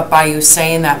far, but by you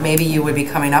saying that maybe you would be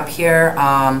coming up here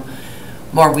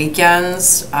more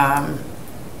weekends, or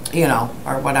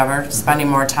whatever, spending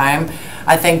more time,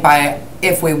 I think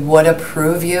if we would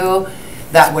approve you,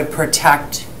 that would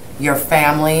protect your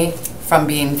family from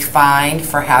being fined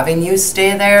for having you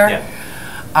stay there.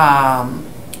 Yeah.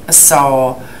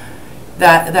 So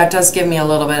that does give me a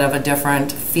little bit of a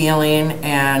different feeling,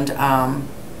 and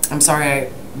I'm sorry,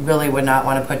 I really would not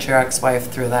want to put your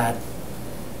ex-wife through that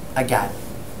again,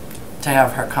 to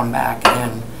have her come back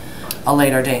in a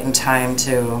later date and time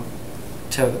to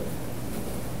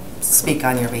speak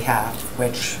on your behalf,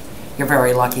 which you're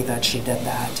very lucky that she did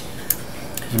that.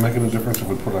 Is it making a difference if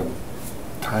we put a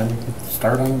time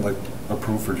start on, like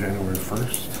approved for January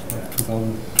 1st,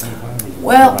 2025?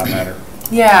 Well, Does that matter?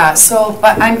 Yeah, so,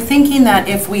 but I'm thinking that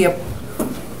if we,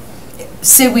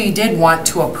 say we did want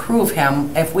to approve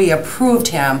him, if we approved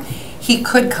him, he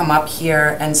could come up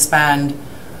here and spend,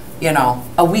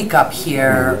 a week up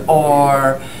here,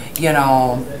 or, he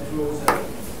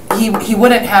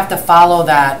wouldn't have to follow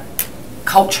that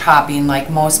couch hopping like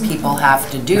most people have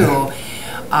to do,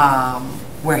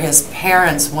 where his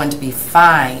parents wouldn't be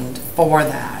fined for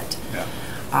that. Yeah.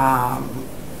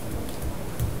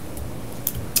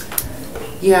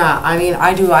 Yeah, I mean,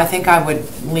 I think I would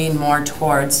lean more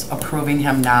towards approving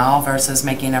him now versus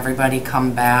making everybody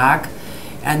come back.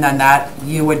 And then that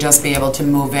you would just be able to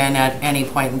move in at any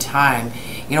point in time.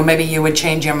 Maybe you would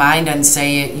change your mind and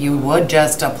say you would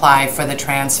just apply for the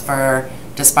transfer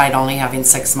despite only having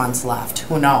 6 months left.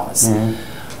 Who knows?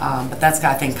 Mm-hmm. But that's,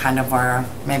 I think, kind of where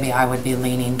maybe I would be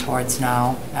leaning towards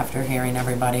now after hearing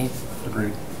everybody.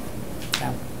 Agreed.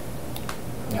 Yeah.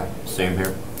 Yeah, same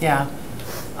here. Yeah.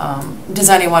 Does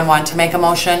anyone want to make a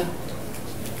motion?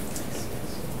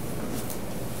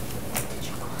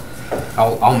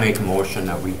 I'll make a motion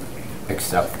that we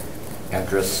accept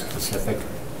address specific.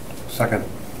 Second.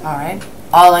 All right.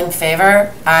 All in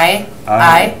favor? Aye.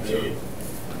 Aye.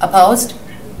 Opposed?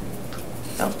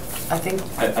 No, I think.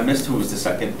 I missed who was the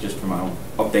second, just for my own.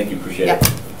 Oh, thank you, appreciate Yep.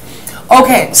 it.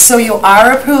 Okay, so you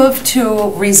are approved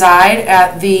to reside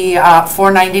at the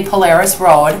 490 Polaris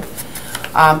Road.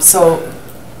 So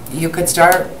you could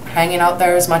start hanging out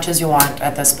there as much as you want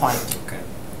at this point. Okay.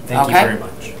 Thank you Okay? very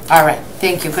much. All right,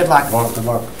 thank you, good luck. Good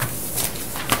luck.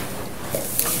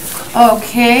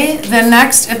 Okay, the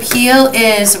next appeal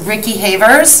is Ricky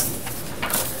Havers.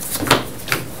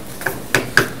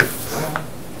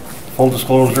 Full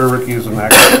disclosure, Ricky is an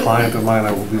active client of mine.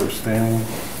 I will be abstaining.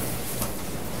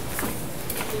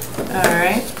 All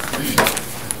right.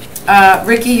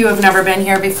 Ricky, you have never been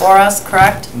here before us,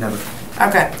 correct? Never.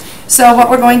 Okay, so what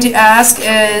we're going to ask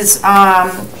is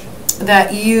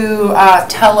that you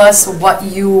tell us what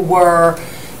you were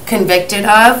convicted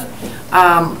of,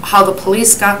 how the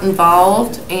police got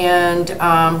involved, and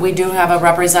we do have a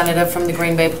representative from the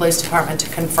Green Bay Police Department to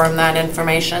confirm that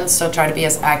information, so try to be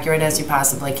as accurate as you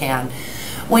possibly can.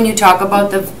 When you talk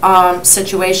about the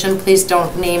situation, please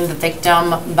don't name the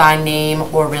victim by name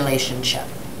or relationship.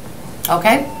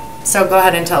 Okay? So go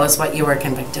ahead and tell us what you were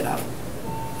convicted of.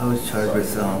 I was charged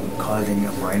with causing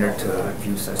a minor to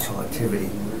view sexual activity.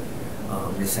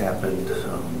 This happened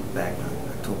back on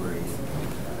October 8th.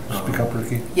 Speak up,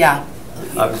 Ricky. Yeah.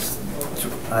 I was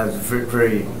a very,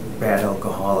 very bad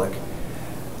alcoholic.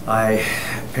 I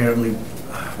apparently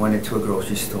went into a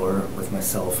grocery store with my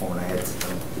cell phone. I had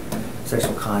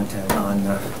sexual content on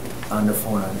the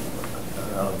phone,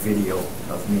 on video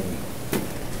of me.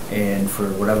 And for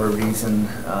whatever reason,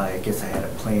 I guess I had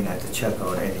it playing at the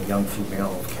checkout, and a young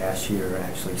female cashier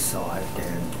actually saw it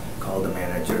and called the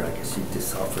manager. I guess she just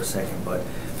saw it for a second, but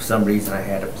for some reason I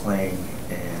had it playing,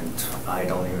 and I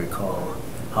don't even recall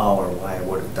how or why I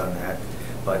would have done that,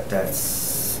 but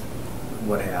that's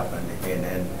what happened. And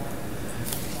then,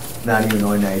 not even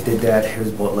knowing that I did that, it was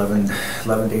about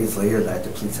 11 days later that the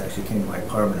police actually came to my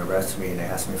apartment and arrested me and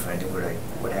asked me if I knew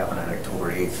what happened on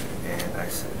October 8th, and I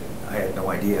said, I had no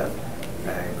idea.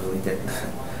 I really didn't.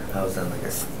 I was on like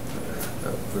a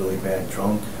really bad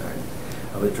drunk.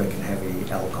 I was drinking heavy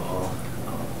alcohol.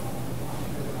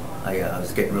 I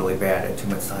was getting really bad. I had too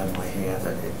much time on my hands,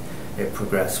 and it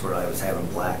progressed where I was having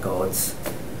blackouts.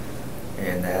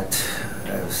 And that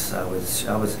I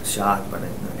was shocked when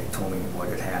they told me what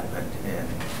had happened. And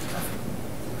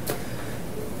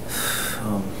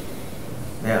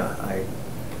yeah, I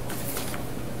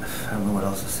don't know what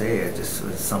else to say. It just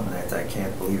was something that I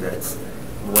can't believe that's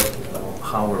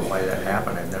how or why that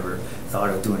happened. I've never thought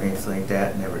of doing anything like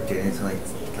that, never did anything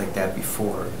like that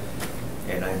before.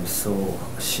 And I'm so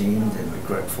ashamed and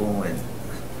regretful, and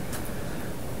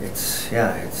it's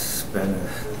been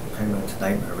kind of a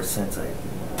nightmare ever since. I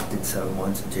did 7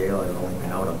 months in jail. I've only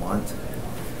been out a month.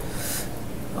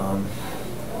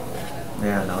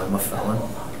 Yeah, now I'm a felon,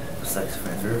 a sex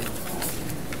offender,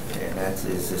 and that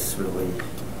is just really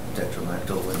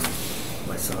detrimental. And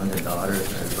my sons and daughters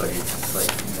and everybody, it's just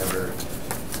like never,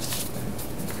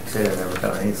 like I said, I've never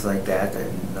done anything like that,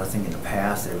 and nothing in the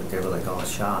past. They were like all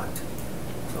shocked.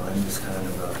 So I'm just kind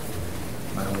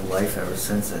of my whole life ever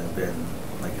since then has been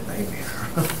like a nightmare.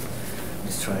 I'm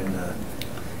just trying to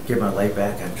get my life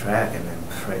back on track, and then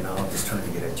right now I'm just trying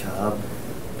to get a job,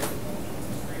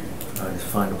 trying to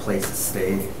find a place to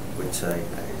stay, which I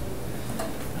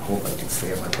hope I can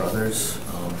stay at my brother's.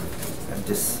 I'm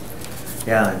just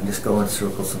going in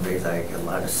circles some days. I get a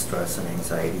lot of stress and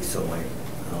anxiety, so I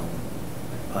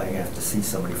probably have to see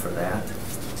somebody for that,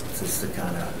 just to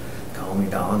kind of calm me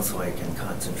down so I can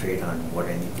concentrate on what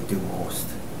I need to do most.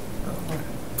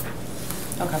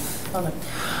 Okay.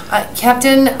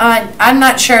 Captain, I'm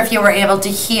not sure if you were able to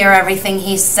hear everything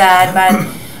he said, but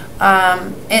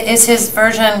is his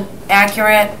version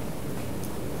accurate?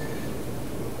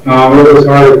 It was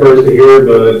hard at first to hear,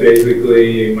 but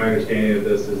basically my understanding of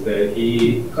this is that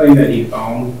he claimed that he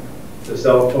found the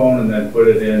cell phone and then put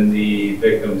it in the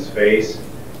victim's face.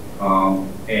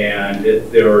 And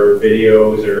there were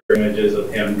videos or images of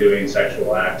him doing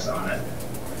sexual acts on it.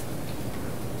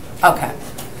 Okay.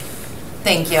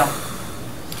 Thank you.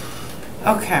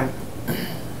 Okay.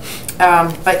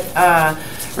 But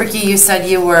Ricky, you said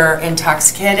you were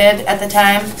intoxicated at the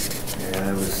time? Yeah,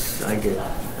 I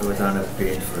was on a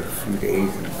binge for a few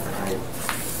days, and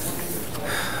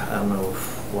I don't know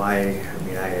why, I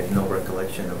mean, I had no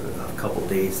recollection of a couple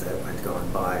days that had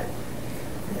gone by.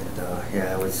 And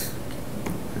yeah, I was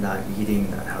not eating,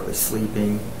 not hardly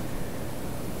sleeping.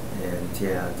 And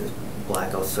yeah, the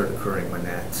blackouts start occurring when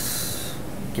that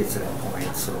gets to that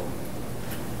point. So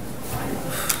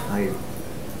I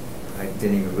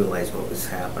didn't even realize what was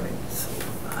happening. So,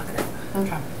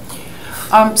 okay.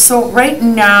 So right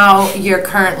now you're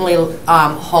currently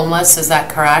homeless, is that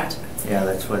correct? Yeah,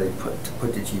 that's why they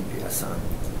put the GPS on.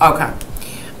 Okay.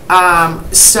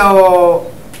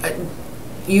 So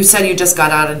you said you just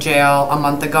got out of jail a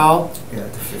month ago? Yeah,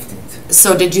 the 15th.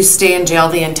 So did you stay in jail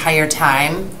the entire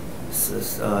time? This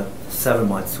is 7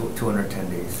 months, 210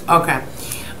 days. Okay.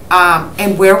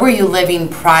 And where were you living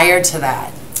prior to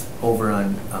that? Over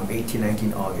on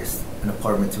 1819 August, an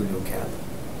apartment to New Cap.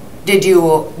 Did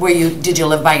you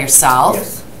live by yourself?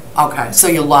 Yes. Okay, so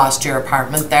you lost your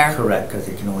apartment there? Correct, because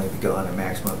it can only be gone a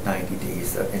maximum of 90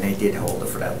 days, and they did hold it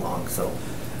for that long. So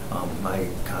I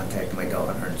contacted my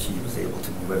daughter, and she was able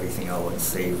to move everything out and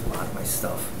save a lot of my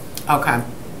stuff. Okay.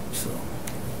 So.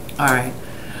 All right.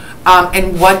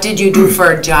 And what did you do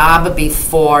for a job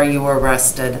before you were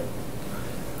arrested?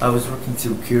 I was working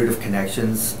through Curative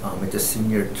Connections at the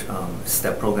senior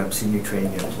STEP program, senior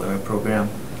training and employment program.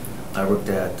 I worked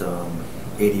at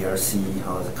ADRC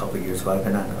a couple of years ago.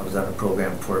 I was on a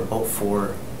program for about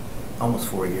almost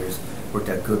 4 years. Worked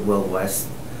at Goodwill West.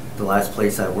 The last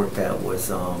place I worked at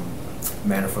was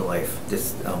Manor for Life,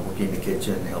 just working in the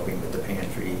kitchen, helping with the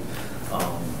pantry,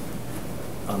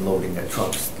 unloading the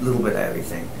trucks, a little bit of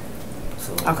everything.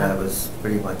 So that was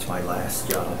pretty much my last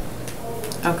job.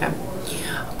 Okay.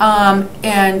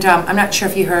 And I'm not sure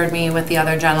if you heard me with the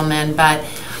other gentleman, but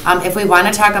if we want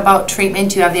to talk about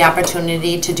treatment, you have the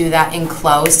opportunity to do that in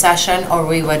closed session, or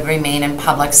we would remain in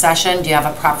public session. Do you have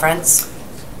a preference?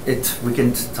 We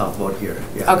can talk about here.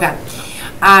 Yeah. Okay.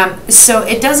 So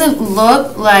it doesn't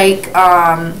look like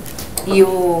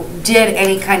you did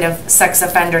any kind of sex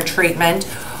offender treatment.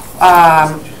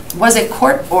 Was it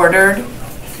court ordered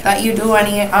that you do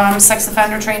any sex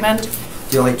offender treatment?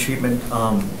 The only treatment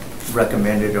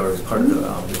recommended or as part of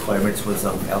the requirements was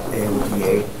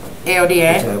AODA.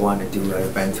 AODA? Which I wanted to do.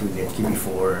 I've been through NITQ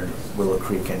before and Willow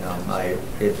Creek, and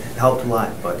it helped a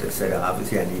lot, but I said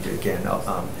obviously I need to again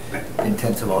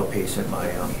intensive outpatient. My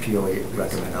POA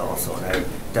recommended also, and I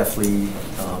definitely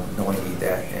know I need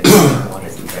that and I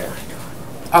want to do that.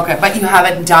 Okay, but you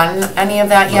haven't done any of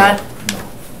that yet?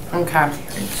 No. Okay.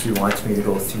 And she wants me to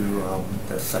go through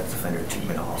the sex offender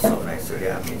treatment also, and I said,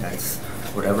 yeah, I mean, that's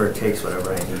whatever it takes,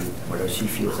 whatever I need, whatever she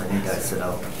feels I need, I said,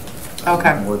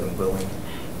 I'm more than willing.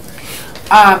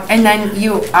 And then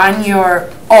you, on your,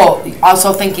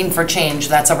 also Thinking for Change,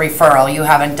 that's a referral. You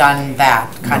haven't done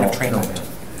that kind of treatment?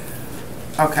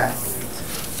 No. Okay.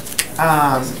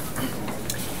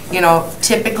 You know,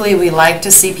 typically we like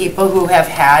to see people who have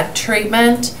had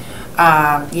treatment,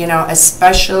 you know,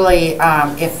 especially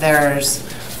if there's,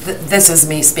 this is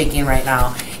me speaking right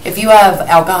now, if you have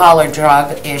alcohol or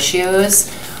drug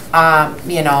issues,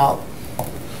 you know,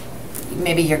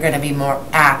 maybe you're going to be more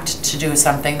apt to do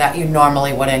something that you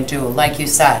normally wouldn't do. Like you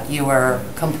said, you were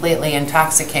completely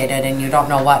intoxicated and you don't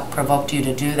know what provoked you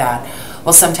to do that.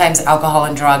 Well, sometimes alcohol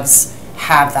and drugs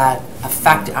have that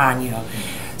effect on you.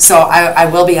 So I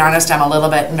will be honest, I'm a little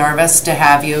bit nervous to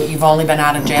have you. You've only been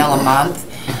out of jail a month.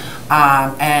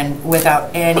 And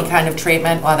without any kind of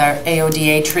treatment, whether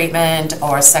AODA treatment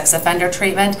or sex offender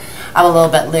treatment, I'm a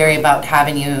little bit leery about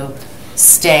having you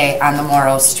stay on the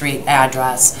Morrow Street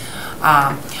address.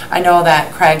 I know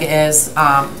that Craig is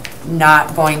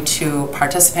not going to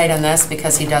participate in this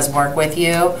because he does work with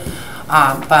you,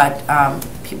 but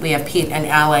we have Pete and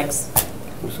Alex.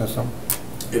 Who says something?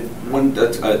 I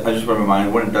just want to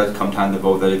remind, when it does come time to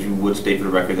vote, that if you would state for the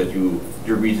record that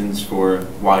your reasons for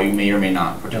why you may or may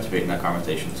not participate in that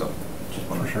conversation. So just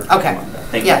want to make sure. Okay.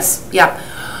 Thank yes. You.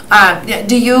 Yeah.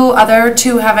 Do you other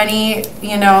two have any,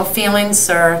 you know, feelings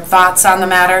or thoughts on the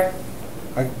matter?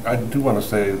 I do want to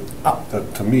say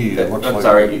that to me it looks I'm like.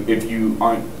 Sorry, if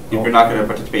you're not going to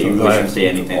participate, you shouldn't say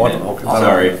anything. Okay.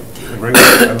 Sorry. I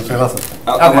didn't say nothing.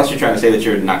 Unless you're trying to say that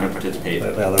you're not going to participate.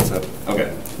 Yeah, that's it.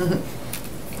 Okay.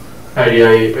 Heidi,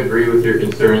 I agree with your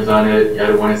concerns on it.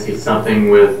 I want to see something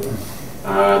with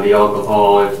the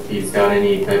alcohol, if he's got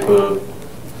any type of,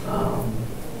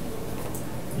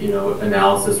 you know,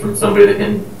 analysis from somebody that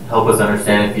can help us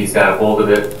understand if he's got a hold of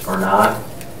it or not,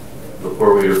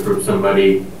 before we approve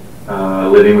somebody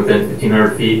living within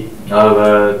 1,500 feet of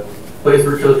a place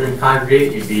where children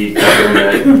congregate. You'd be telling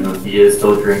that, you know, if he is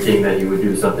still drinking, that he would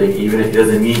do something, even if he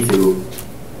doesn't need to.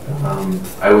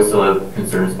 I would still have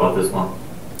concerns about this one.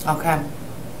 Okay.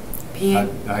 Pete?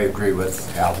 I agree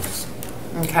with Alex.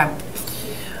 Okay.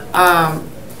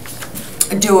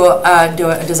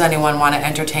 Does anyone want to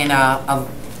entertain a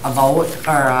vote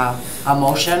or a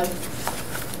motion?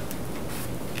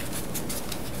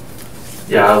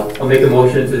 Yeah, I'll make a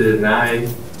motion to deny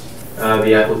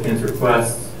the applicant's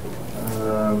request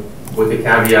with the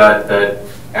caveat that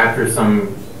after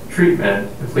some treatment,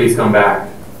 please come back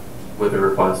with a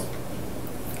request.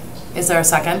 Is there a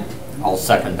second? I'll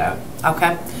second that.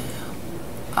 Okay.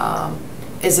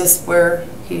 Is this where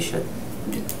he should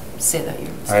say that you?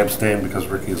 I abstain because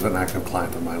Ricky is an active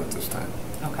client of mine at this time.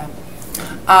 Okay.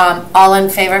 All in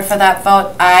favor for that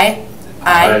vote? Aye?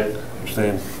 Aye.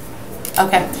 Abstain.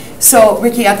 Okay. So,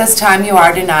 Ricky, at this time you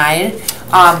are denied,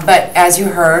 but as you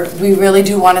heard, we really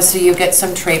do want to see you get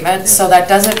some treatment. So that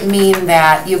doesn't mean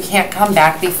that you can't come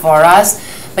back before us,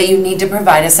 but you need to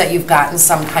provide us that you've gotten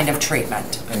some kind of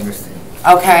treatment. I understand.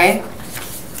 Okay?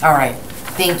 All right.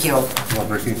 Thank you. Well,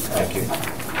 Ricky. Thank you.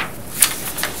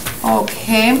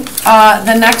 Okay.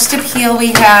 The next appeal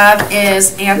we have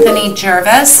is Anthony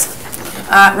Jervis,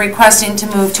 requesting to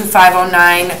move to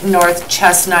 509 North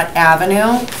Chestnut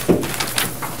Avenue.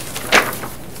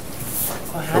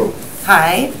 Go ahead.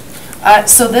 Hi.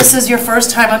 So this is your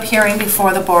first time appearing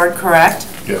before the board, correct?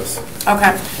 Yes.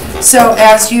 Okay. So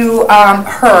as you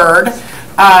heard,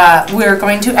 we're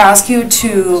going to ask you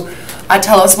to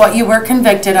tell us what you were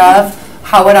convicted of,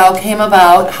 how it all came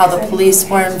about, how the police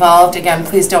were involved. Again,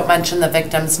 please don't mention the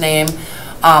victim's name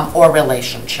or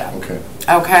relationship. Okay.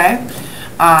 Okay?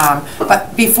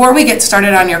 But before we get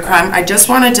started on your crime, I just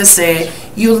wanted to say,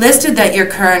 you listed that your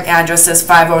current address is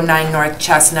 509 North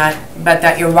Chestnut, but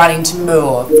that you're wanting to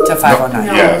move to 509.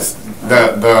 No, yes.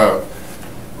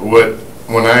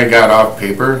 When I got off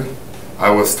paper,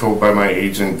 I was told by my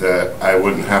agent that I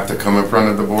wouldn't have to come in front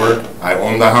of the board. I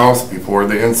owned the house before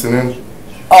the incident.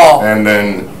 Oh. And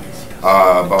then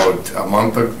about a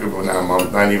month ago,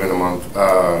 not even a month,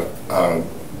 a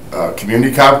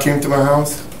community cop came to my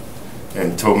house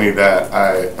and told me that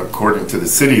according to the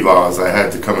city laws, I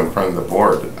had to come in front of the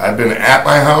board. I've been at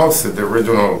my house, at the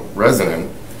original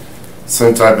resident,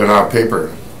 since I've been off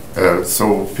paper.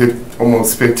 So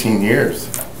almost 15 years.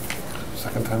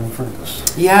 Second time we've heard this.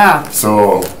 Yeah.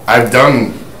 So I've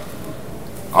done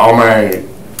all my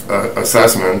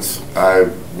assessments. I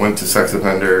went to sex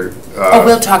offender.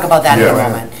 We'll talk about that in a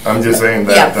moment. I'm just saying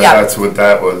that, that's what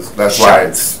that was. That's why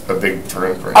it's a big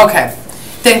turn for me. Okay.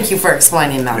 Thank you for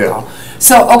explaining that, though.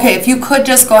 So, okay, if you could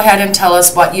just go ahead and tell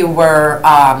us what you were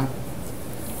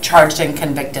charged and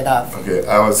convicted of. Okay,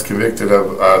 I was convicted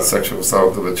of sexual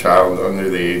assault of a child under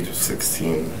the age of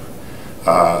 16.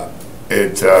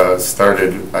 It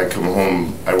started, I come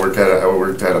home, I worked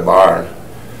at a bar.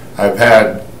 I've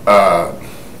had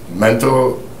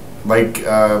mental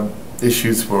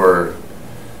issues for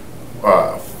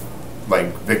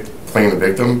playing the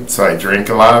victim, so I drank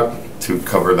a lot to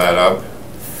cover that up.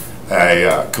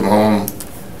 I come home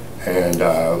and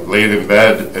laid in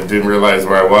bed and didn't realize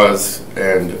where I was,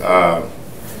 and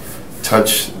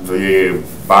touched the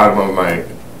bottom of my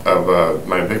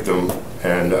victim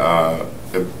and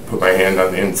put my hand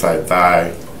on the inside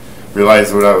thigh.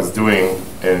 Realized what I was doing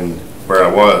and where I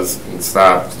was and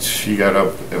stopped. She got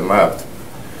up and left,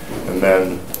 and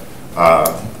then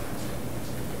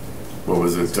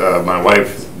my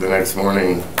wife the next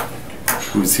morning,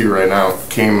 who's here right now,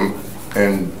 came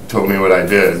and told me what I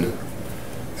did,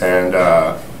 and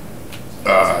the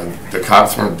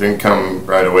cops didn't come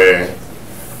right away.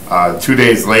 2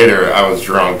 days later, I was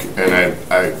drunk, and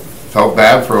I felt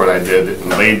bad for what I did and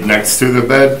laid next to the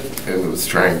bed and was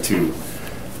trying to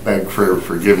beg for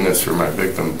forgiveness for my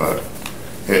victim, but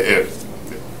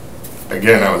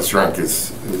again, I was drunk.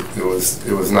 It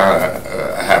was not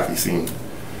a happy scene.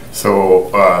 So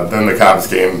then the cops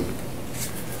came.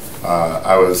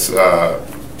 I was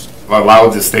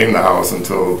allowed to stay in the house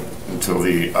until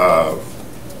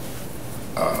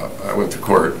I went to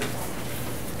court,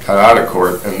 got out of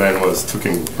court, and then was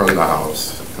taken from the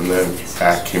house, and then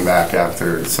came back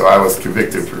after. So I was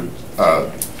convicted for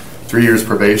 3 years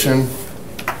probation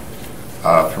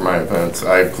for my offense.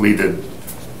 I pleaded.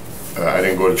 I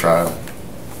didn't go to trial.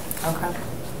 Okay.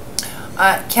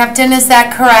 Captain, is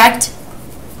that correct?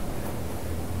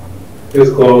 It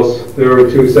was close. There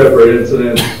were two separate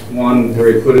incidents. One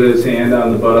where he put his hand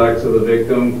on the buttocks of the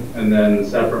victim, and then a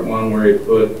separate one where he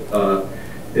put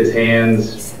his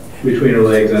hands between her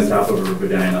legs on top of her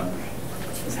vagina.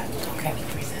 Okay.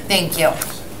 Thank you.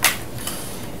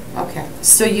 Okay.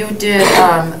 So you did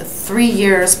 3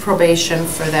 years probation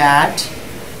for that,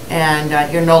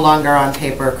 and you're no longer on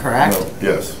paper, correct? No.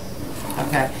 Yes.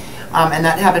 Okay. And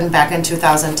that happened back in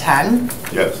 2010?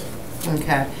 Yes.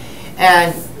 Okay.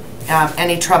 And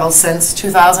Any trouble since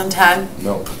 2010?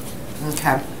 No.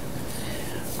 Okay.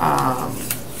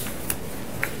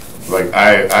 Like,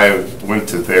 I went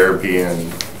to therapy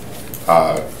and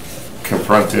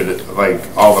confronted, like,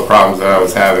 all the problems that I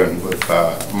was having with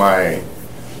a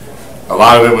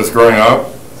lot of it was growing up.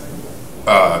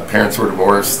 Parents were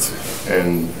divorced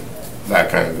and that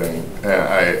kind of thing. And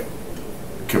I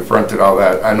confronted all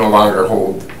that. I no longer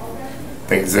hold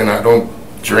things in. I don't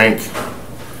drink,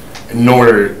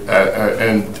 nor,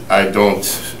 and I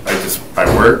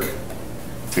work,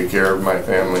 take care of my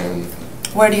family. And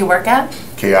Where do you work at?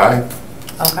 KI.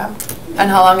 Okay. And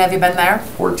how long have you been there?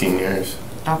 14 years.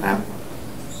 Okay.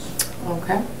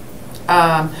 Okay.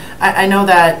 I know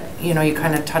that, you know, you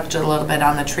kind of touched a little bit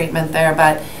on the treatment there,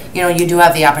 but, you know, you do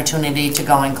have the opportunity to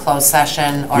go in closed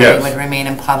session, or Yes. you would remain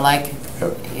in public.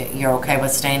 Yep. You're okay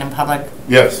with staying in public?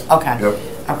 Yes. Okay. Yep.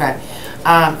 Okay.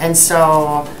 And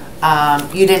so,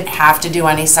 you didn't have to do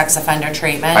any sex offender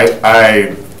treatment?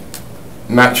 I'm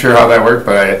not sure how that worked,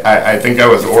 but I think I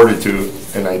was ordered to,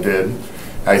 and I did.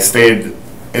 I stayed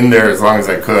in there as long as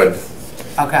I could.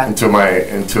 Okay. Until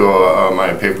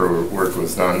my paperwork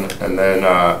was done, and then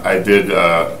I did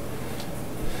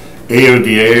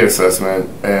AODA assessment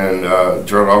and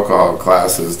drug alcohol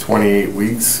classes, 28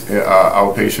 weeks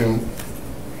outpatient.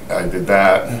 I did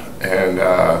that, and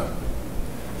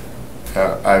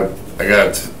I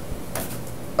got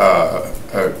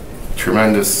a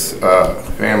tremendous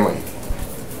family.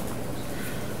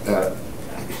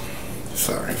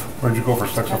 Sorry. Where'd you go for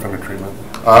sex offender treatment?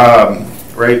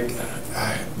 Right.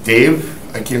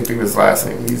 Dave, I can't think of his last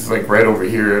name. He's like right over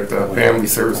here at the Family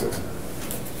Services.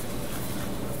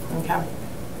 Okay.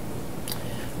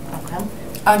 Okay.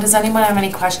 Does anyone have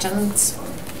any questions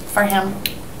for him?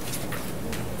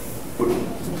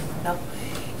 No?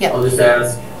 Yeah. I'll just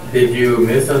ask, did you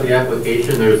miss on the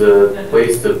application? There's a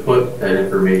place to put that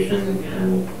information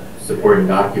and supporting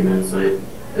documents. I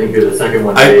think you're the second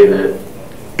one today that...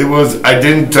 It was, I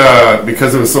didn't,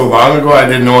 because it was so long ago, I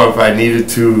didn't know if I needed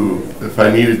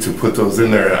to put those in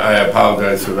there. I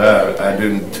apologize for that.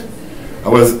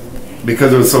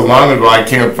 Because it was so long ago, I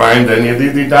can't find any of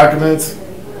these documents.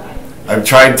 I've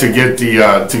tried to get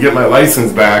to get my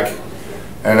license back,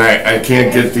 and I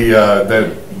can't get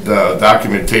the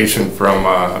documentation from,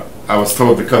 I was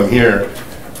told to come here,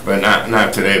 but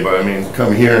not today, but I mean,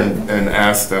 come here and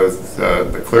ask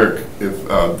the clerk if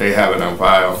they have it on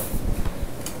file.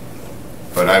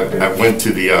 But I went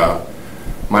to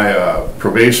my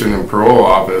probation and parole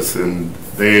office, and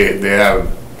they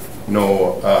have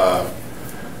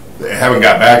they haven't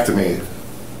got back to me.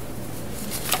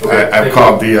 I've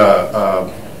called the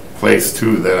place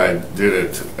too that I did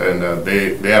it, and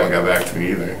they haven't got back to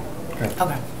me either.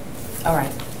 Okay. All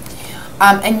right.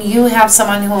 And you have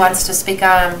someone who wants to speak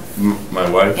on? My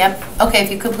wife? Yep. Okay,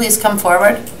 if you could please come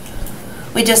forward.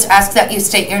 We just ask that you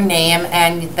state your name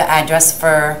and the address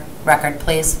for record,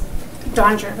 please.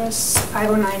 Dawn Jervis,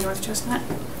 509 North Chestnut.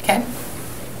 Okay.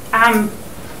 I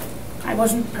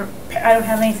don't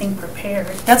have anything prepared.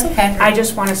 That's okay. I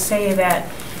just want to say that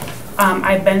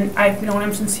I've known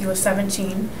him since he was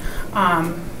 17.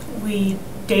 We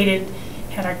dated,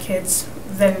 had our kids,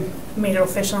 then made it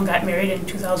official and got married in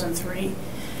 2003.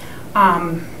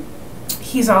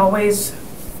 He's always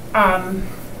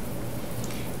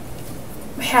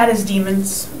had his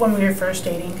demons when we were first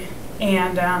dating,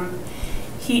 and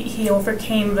he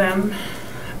overcame them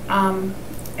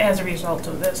as a result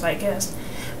of this, I guess.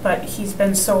 But he's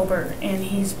been sober, and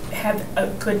he's had a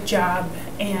good job,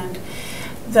 and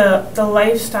the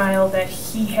lifestyle that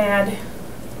he had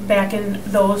back in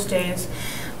those days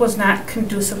was not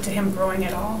conducive to him growing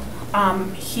at all.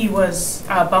 He was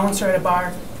a bouncer at a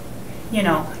bar, you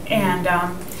know, and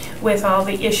with all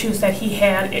the issues that he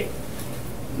had, it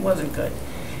wasn't good.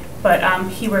 But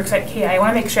he works at KI. I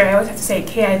want to make sure, I always have to say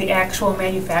KI, the actual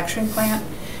manufacturing plant,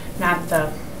 not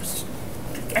the,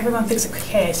 everyone thinks of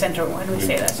KI Center when we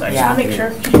say that. So I just want to make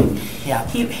sure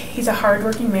he's a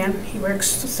hardworking man. He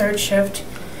works third shift,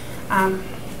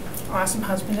 awesome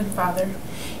husband and father.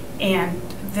 And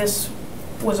this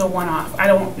was a one-off. I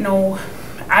don't know,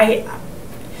 I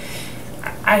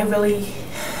really,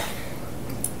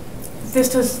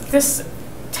 this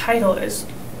title is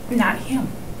not him.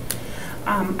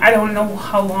 I don't know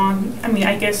how long. I mean,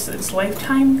 I guess it's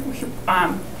lifetime.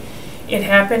 It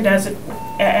happened as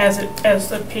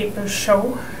the papers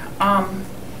show.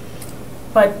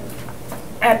 But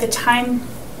at the time,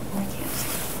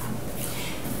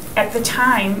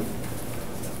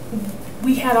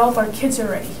 we had all of our kids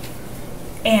already,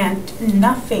 and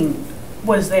nothing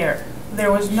was there.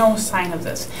 There was no sign of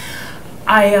this.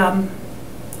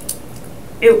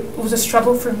 It was a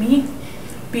struggle for me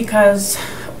because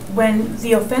when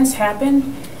the offense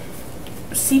happened,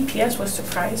 CPS was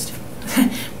surprised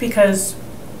because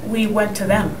we went to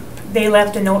them. They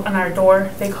left a note on our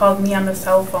door. They called me on the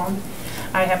cell phone.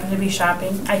 I happened to be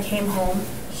shopping. I came home.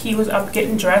 He was up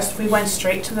getting dressed. We went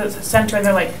straight to the center, and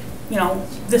they're like, you know,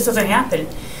 this doesn't happen.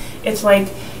 It's like,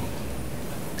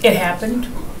 it happened.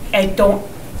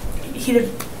 He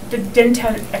didn't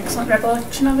have an excellent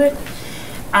recollection of it.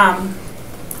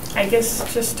 I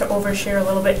guess just to overshare a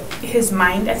little bit, his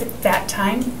mind at that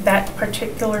time, that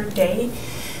particular day,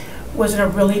 was in a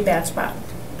really bad spot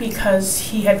because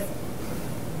he had,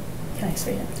 can I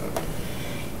say it?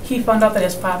 He found out that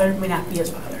his father may not be his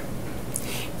father.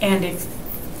 And if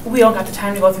we don't got the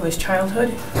time to go through his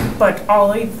childhood, but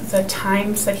all of the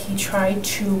times that he tried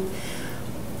to,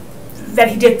 that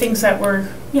he did things that were,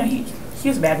 you know, he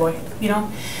was a bad boy, you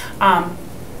know.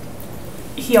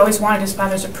 He always wanted his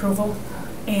father's approval,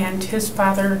 and his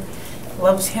father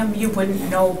loves him, you wouldn't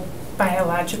know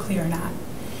biologically or not.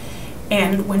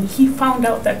 And when he found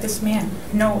out that this man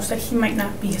knows that he might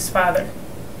not be his father,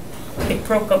 it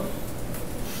broke him.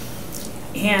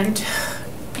 And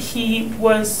he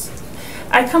was,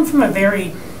 I come from a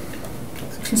very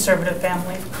conservative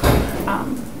family.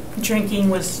 Drinking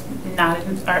was not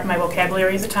in my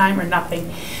vocabulary at the time, or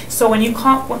nothing. So when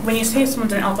you say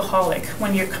someone's an alcoholic,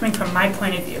 when you're coming from my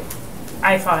point of view,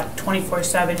 I thought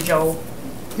 24/7 Joe,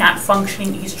 not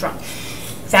functioning, he's drunk.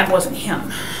 That wasn't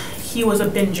him. He was a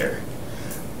binger.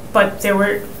 But there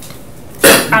were,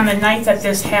 on the night that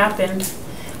this happened,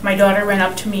 my daughter ran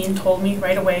up to me and told me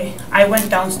right away. I went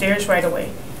downstairs right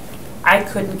away. I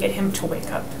couldn't get him to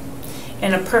wake up.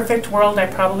 In a perfect world, I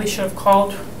probably should have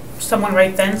called someone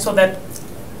right then so that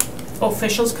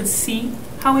officials could see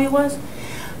how he was.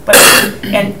 But,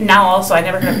 and now also, I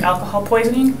never heard of alcohol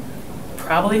poisoning.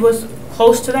 Probably was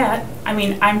close to that. I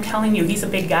mean, I'm telling you, he's a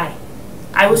big guy.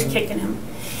 I was kicking him.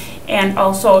 And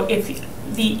also, if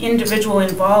the individual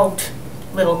involved,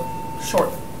 little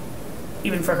short,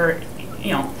 even for her,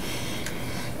 you know,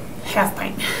 half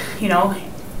pint, you know,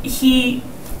 he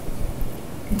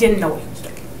didn't know what he was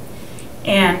doing.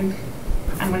 And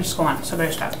I'm going to just go on, so I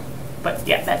better stop. But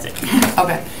yeah, that's it.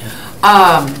 Okay.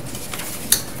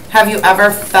 Have you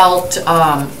ever felt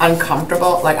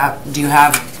uncomfortable? Like, do you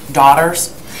have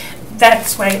daughters?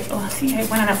 That's why, oh, see, I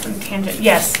went on a tangent.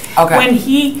 Yes. Okay. When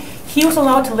he was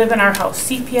allowed to live in our house,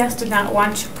 CPS did not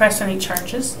want to press any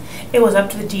charges. It was up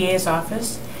to the DA's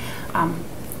office.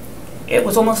 It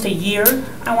was almost a year,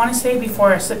 I want to say,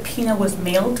 before a subpoena was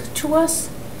mailed to us.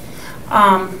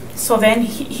 So then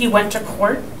he went to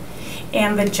court,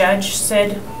 and the judge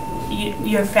said,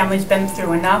 your family's been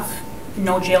through enough,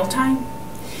 no jail time.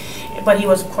 But he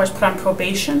was, of course, put on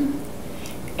probation.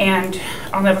 And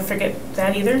I'll never forget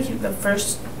that either. The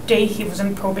first day he was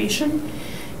in probation,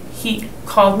 he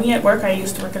called me at work. I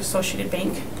used to work at Associated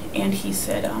Bank. And he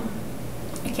said,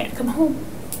 I can't come home.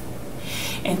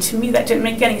 And to me, that didn't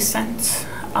make any sense.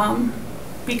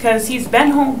 Because he's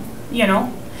been home, you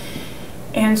know.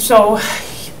 And so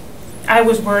I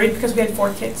was worried because we had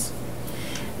 4 kids.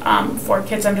 4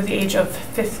 kids under the age of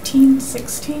 15,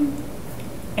 16.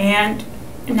 And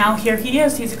now here he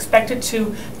is. He's expected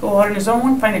to go out on his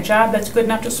own, find a job that's good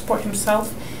enough to support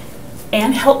himself,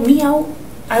 and help me out.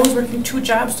 I was working 2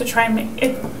 jobs to try and make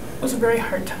it. Was a very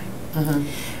hard time. Mm-hmm.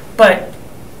 But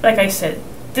like I said,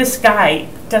 this guy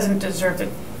doesn't deserve the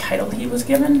title he was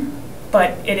given.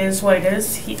 But it is what it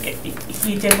is. He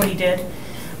did what he did.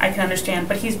 I can understand.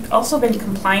 But he's also been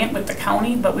compliant with the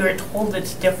county. But we were told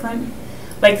it's different.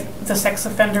 Like the sex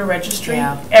offender registry,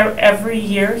 yeah. Every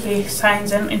year he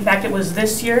signs in. In fact, it was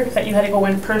this year that you had to go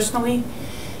in personally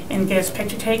and get his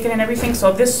picture taken and everything.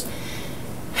 So this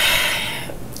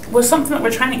was something that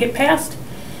we're trying to get past.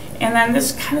 And then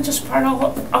this kind of just brought it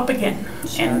all up again.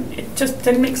 Sure. And it just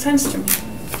didn't make sense to me.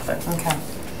 But. Okay.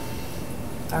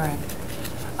 All right.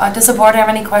 Does the board have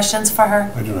any questions for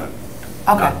her? I do not.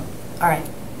 Okay. No. All right.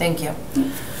 Thank you.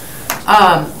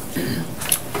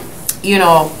 You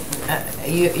know,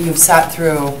 you've sat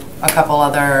through a couple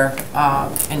other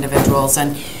individuals,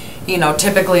 and you know,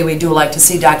 typically we do like to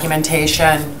see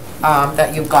documentation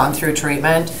that you've gone through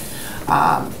treatment.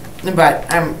 But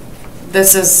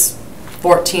this is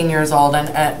 14 years old, and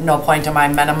at no point am I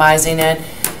minimizing it,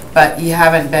 but you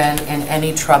haven't been in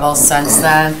any trouble since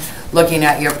then. Looking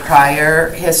at your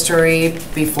prior history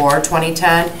before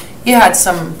 2010, you had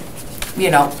some, you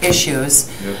know,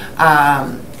 issues. Yep.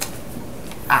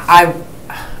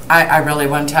 I really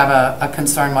wouldn't have a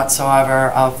concern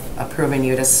whatsoever of approving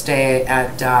you to stay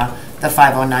at the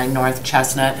 509 North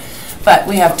Chestnut, but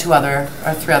we have 3 other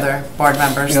board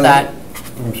members that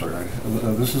I'm sorry,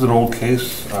 this is an old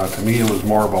case. To me, it was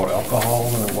more about alcohol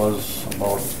than it was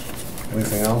about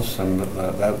anything else, and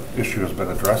that issue has been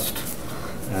addressed.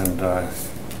 And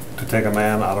to take a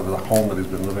man out of the home that he's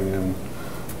been living in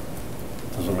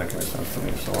doesn't make any sense to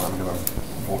me, so I'm going to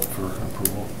vote for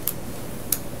approval.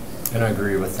 And I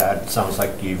agree with that. It sounds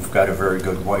like you've got a very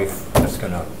good wife that's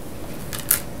going to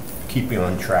keep you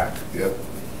on track. Yep.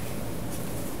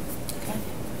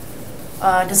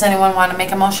 Does anyone want to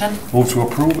make a motion? Move to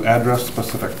approve, address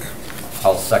specific.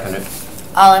 I'll second it.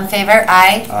 All in favor?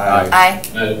 Aye. Aye.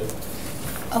 Aye.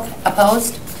 Okay,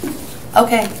 opposed?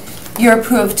 Okay, you're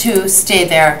approved to stay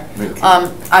there.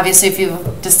 Obviously, if you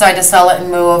decide to sell it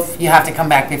and move, you have to come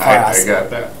back before us. I got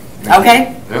that.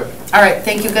 Okay? Yep. All right,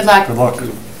 thank you, good luck. Good luck.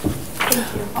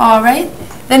 All right,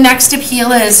 the next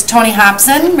appeal is Tony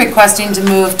Hobson requesting to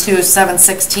move to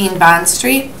 716 Bond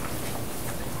Street.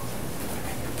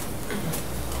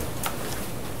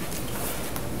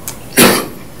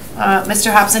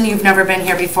 Mr. Hobson, you've never been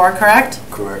here before, correct?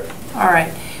 Correct. All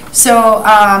right. So,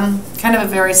 kind of a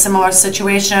very similar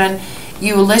situation.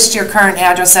 You list your current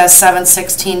address as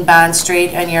 716 Bond Street,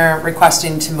 and you're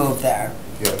requesting to move there.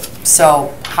 Yes.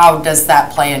 So, how does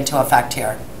that play into effect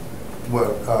here?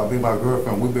 Well, me and my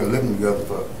girlfriend, we've been living together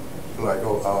for like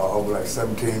over like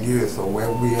 17 years. So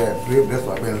where we had lived, that's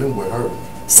why I've been living with her.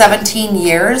 17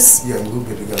 years? Yeah, we've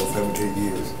been together 17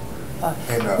 years.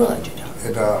 And who let you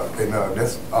down?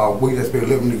 That's we just been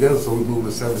living together. So we moved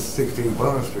to 716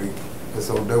 Bond Street, and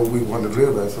so there we wanted to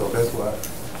live at. So that's why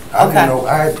I didn't know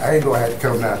I didn't know I had to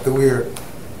come down through here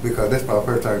because that's my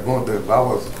first time going through. I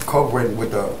was cooperating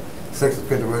with the sex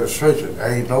offender registration. I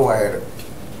didn't know I had to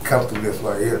come through this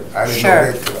right here. I didn't know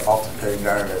that until the officer came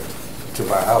down to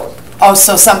my house. Oh,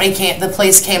 so somebody came, the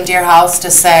police came to your house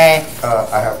to say?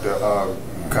 I have to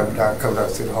come down to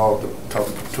City Hall to talk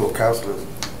to a counselor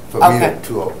for me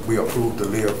to be approved to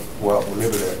live where I'm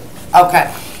living at.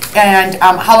 Okay. And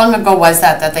how long ago was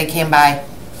that they came by? I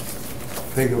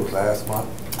think it was last month.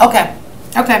 Okay.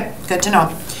 Okay. Good to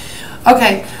know.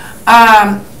 Okay.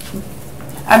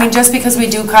 I mean, just because we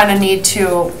do kind of need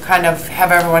to kind of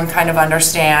have everyone kind of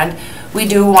understand, we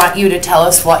do want you to tell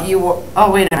us what you were,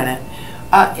 oh, wait a minute.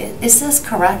 Is this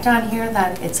correct on here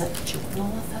that it's a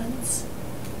juvenile offense?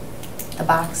 The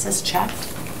box is checked?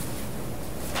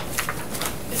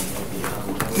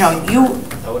 No, you...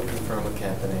 I would confirm with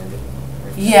Captain Andy.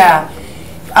 Yeah.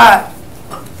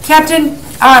 Captain,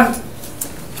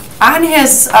 on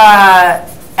his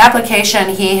application,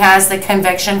 he has the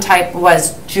conviction type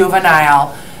was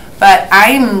juvenile, but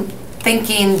I'm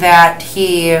thinking that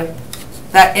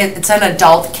it's an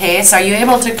adult case. Are you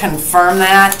able to confirm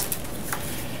that?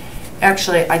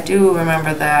 Actually, I do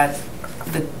remember that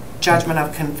the judgment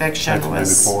of conviction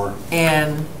was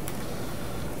in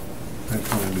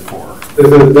 1994.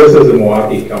 This is in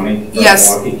Milwaukee County. Yes.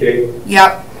 Milwaukee case.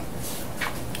 Yep.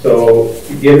 So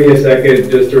give me a second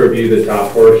just to review the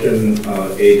top portion.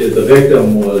 Ages. The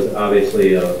victim was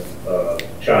obviously a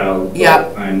child.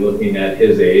 Yep. I'm looking at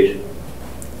his age.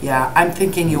 Yeah, I'm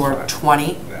thinking you were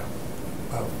 20. Yeah.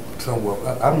 Somewhat.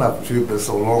 I'm not sure, but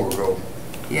so long ago.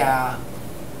 Yeah.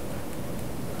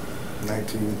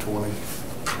 19, 20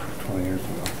 years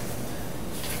ago.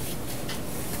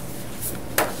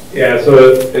 Yeah, so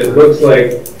it looks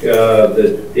like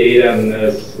the date on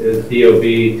this is DOB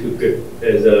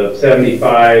is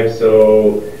 75,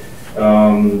 so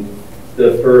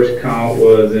the first count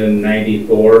was in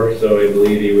 94, so I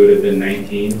believe he would have been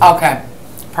 19. Okay,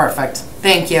 perfect.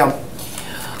 Thank you.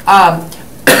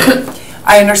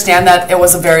 I understand that it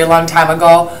was a very long time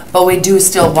ago, but we do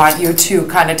still want you to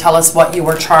kind of tell us what you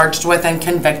were charged with and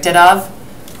convicted of.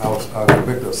 I was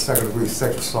convicted of second-degree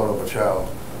sexual assault of a child.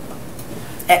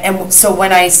 And so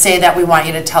when I say that we want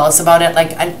you to tell us about it,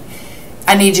 like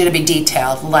I need you to be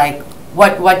detailed. Like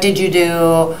what did you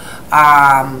do?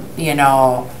 You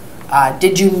know,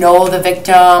 did you know the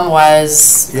victim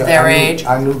was their age?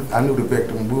 I knew the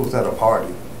victim. We was at a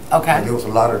party. Okay. And there was a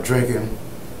lot of drinking,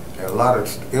 and it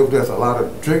was just a lot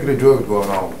of drinking and drugs going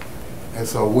on. And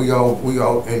so we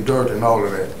all endured and all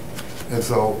of that. And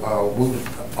so we was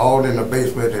all in the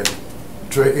basement and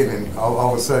drinking, and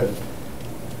all of a sudden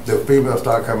the female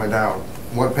started coming down.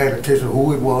 Wasn't paying attention to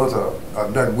who it was or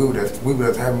nothing. We were just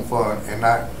having fun, and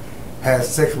I had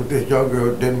sex with this young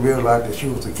girl. Didn't realize that she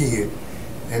was a kid,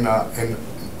 and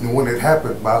when it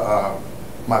happened,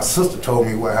 my sister told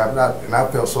me what happened, and I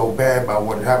felt so bad about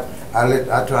what happened. I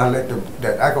tried to let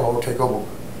that alcohol take over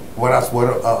what I was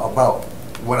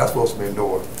supposed to be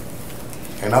doing,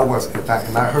 and I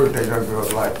heard that young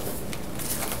girl's life.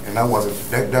 And that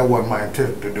wasn't my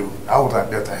intention to do. I was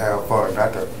out there to have fun,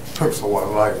 not to hurt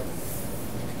someone's life.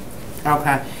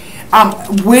 Okay.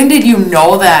 When did you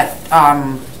know that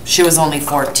she was only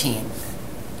 14?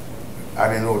 I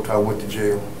didn't know until I went to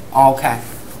jail. Okay,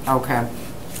 okay,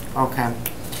 okay.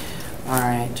 All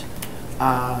right.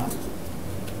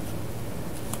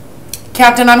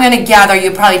 Captain, I'm going to gather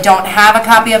you probably don't have a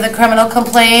copy of the criminal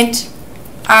complaint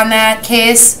on that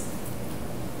case?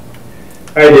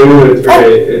 I do.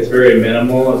 It's very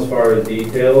minimal as far as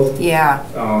details. Yeah.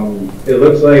 It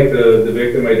looks like the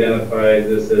victim identified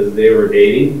this as they were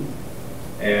dating,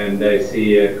 and I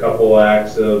see a couple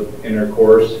acts of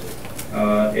intercourse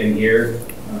in here.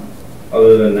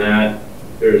 Other than that,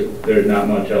 there's not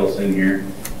much else in here.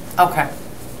 Okay.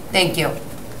 Thank you.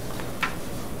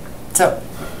 So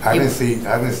I didn't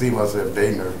see myself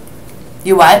dating her.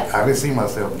 You what? I didn't see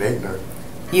myself dating her.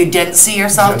 You didn't see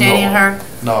yourself dating her?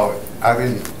 No, I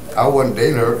didn't. I wasn't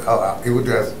dating her. It was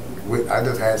just I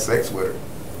just had sex with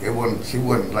her. She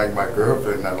wasn't like my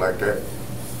girlfriend, nothing like that.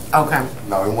 Okay.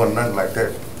 No, it wasn't nothing like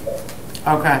that.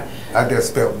 Okay. I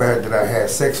just felt bad that I had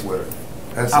sex with her.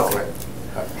 That's all.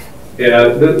 Yeah,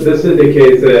 this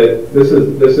indicates that this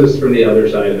is from the other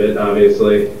side of it,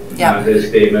 obviously. Yeah. His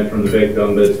statement from the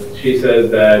victim, but she says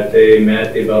that they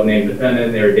met the above-named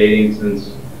defendant. They were dating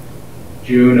since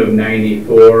June of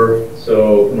 '94,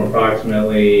 so from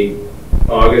approximately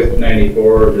August of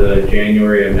 '94 to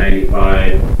January of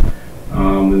 '95,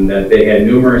 and that they had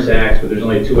numerous acts, but there's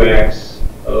only 2 acts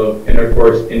of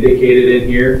intercourse indicated in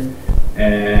here,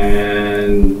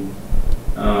 and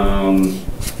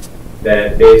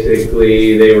that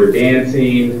basically they were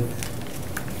dancing,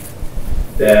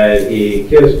 that he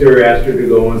kissed her, asked her to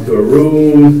go into a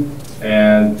room,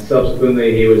 and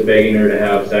subsequently he was begging her to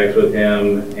have sex with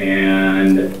him,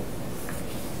 and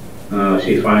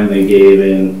she finally gave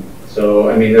in.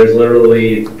 So, I mean, there's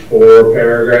literally 5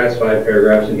 paragraphs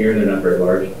in here, and they're not very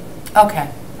large. Okay.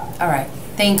 All right.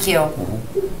 Thank you.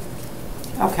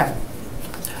 Okay.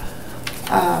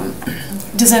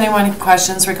 Does anyone have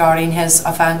questions regarding his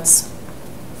offense?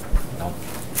 No.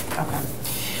 Okay.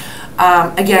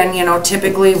 Again, you know,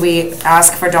 typically we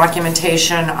ask for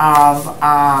documentation of,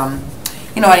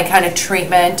 you know, any kind of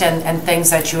treatment and things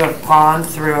that you have gone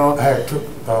through. I took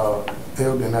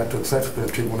sex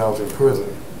offender treatment when I was in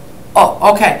prison. Oh,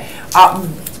 okay.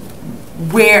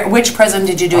 Which prison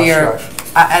did you do your,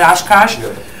 at Oshkosh?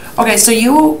 Yeah. Okay, so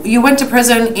you went to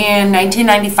prison in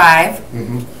 1995,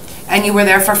 and you were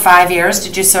there for 5 years.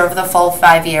 Did you serve the full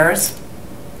 5 years?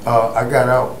 I got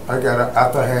out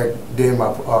after I had did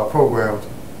my programs.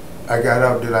 I got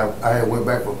out, then I had went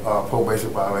back for probation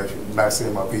violation, not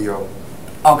seeing my PO.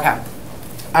 Okay,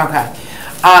 okay.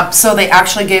 So they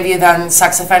actually gave you then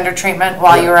sex offender treatment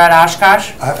while you were at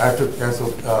Oshkosh? I took the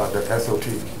SOT.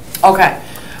 Okay.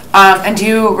 And do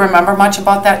you remember much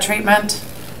about that treatment?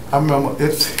 I remember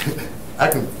I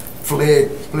can flag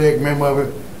remember of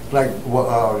it, like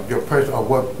what your person or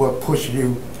what pushed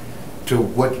you to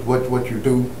what you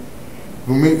do.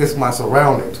 For me, it's my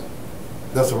surroundings.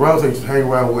 The surroundings I hang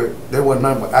around with, there wasn't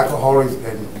nothing but alcoholics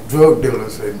and drug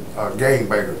dealers and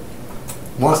gangbangers.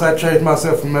 Once I changed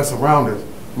myself from that surroundings,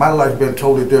 my life been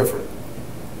totally different.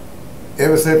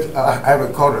 Ever since I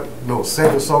haven't caught no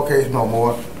sexual assault case no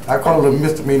more. I call them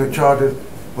misdemeanor charges,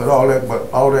 but all that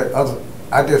other,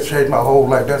 I just changed my whole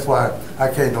life. That's why I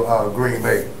came to Green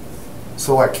Bay,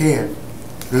 so I can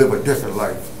live a different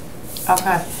life.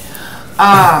 Okay.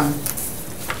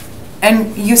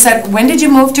 And you said, when did you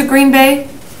move to Green Bay?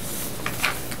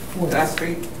 Last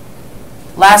week.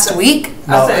 Last week?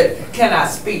 I said, can I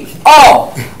speak?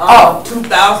 Oh!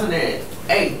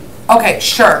 2008. Okay,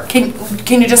 sure. Can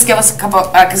you just give us a couple,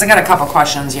 because I got a couple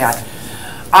questions yet.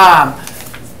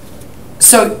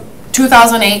 So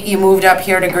 2008, you moved up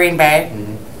here to Green Bay?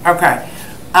 Okay.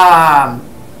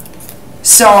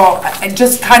 So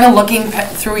just kind of looking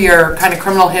through your kind of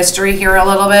criminal history here a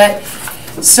little bit.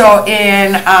 So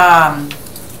in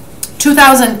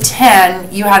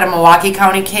 2010, you had a Milwaukee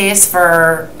County case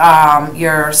for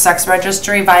your sex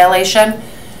registry violation.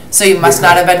 So you must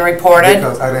not have been reported?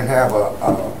 Because I didn't have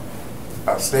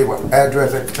a stable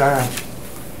address at the time.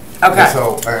 Okay. And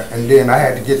so, and then I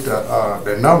had to get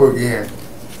the number again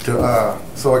to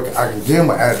so I can give them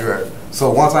an address. So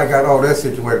once I got all that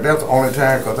situated, that's the only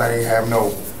time because I didn't have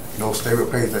no stable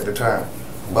place at the time.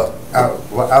 But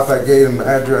after I gave them the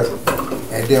address,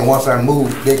 and then once I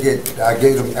moved, I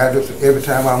gave them the address every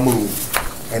time I moved,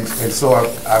 and so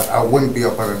I wouldn't be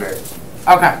up under that.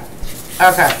 Okay.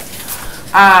 Okay.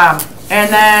 And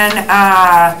then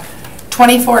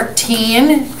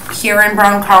 2014, here in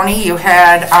Brown County, you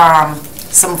had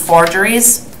some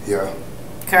forgeries. Yeah.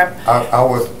 Okay. I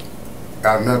was,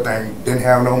 another thing, didn't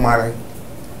have no money,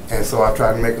 And so I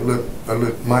tried to make a little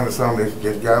money. Some of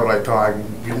this guy was like, Tom,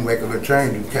 you can make a little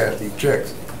change, you cash these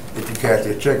checks. If you cash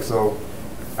these checks, so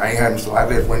I ain't having, so I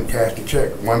just went and cashed the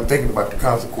check. Wasn't thinking about the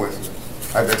consequences.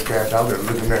 I just cashed, I was just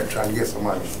looking there trying to get some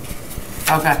money.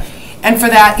 Okay. And for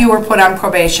that, you were put on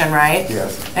probation, right?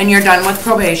 Yes. And you're done with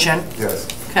probation? Yes.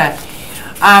 Okay.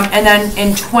 And then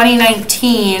in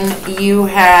 2019, you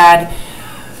had,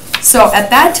 so at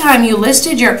that time, you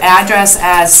listed your address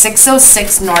as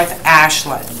 606 North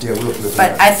Ashland. Yeah, we was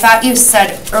But I thought you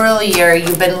said earlier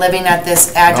you've been living at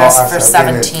this address for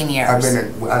 17 years. I've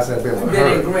been with Been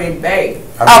her. in Green Bay.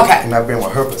 Okay. And I've been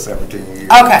with her for 17 years.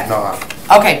 Okay. No,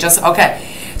 Okay, just, okay.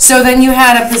 So then you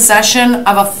had a possession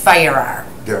of a firearm.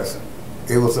 yes.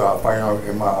 It was a firearm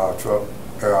in my truck.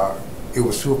 It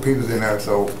was 2 people in there,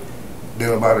 so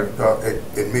then about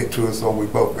admit to it, so we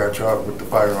both got charged with the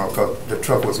firearm because the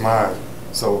truck was mine.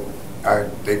 So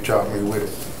they charged me with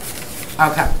it.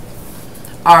 Okay.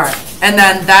 All right. And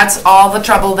then that's all the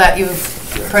trouble that you've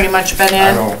pretty much been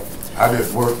in? I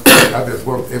just work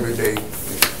every day.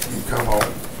 You come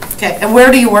home. Okay. And where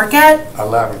do you work at?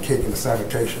 Alive and Kicking the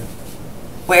sanitation.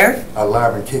 Where?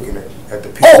 Alive and Kicking it at the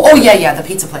pizza Oh, place. yeah, the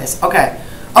pizza place. Okay.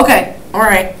 Okay. All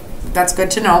right. That's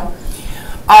good to know.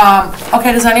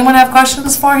 Okay, does anyone have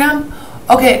questions for him?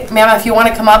 Okay, ma'am, if you want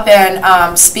to come up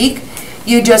and speak,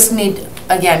 you just need,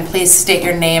 again, please state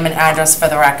your name and address for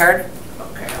the record.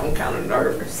 Okay, I'm kind of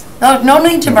nervous. No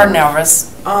need to be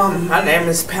nervous. My name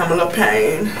is Pamela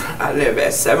Payne. I live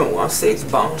at 716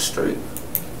 Bone Street.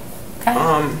 Okay.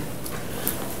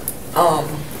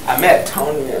 I met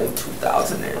Tony in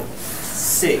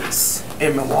 2006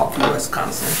 in Milwaukee,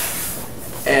 Wisconsin,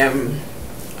 and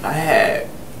I had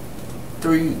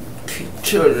 3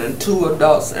 children, 2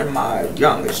 adults, and my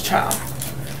youngest child.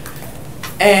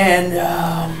 And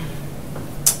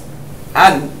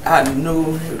I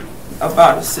knew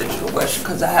about the situation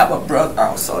because I have a brother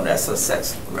also that's a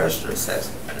registered sex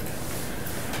offender.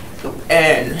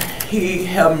 And he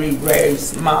helped me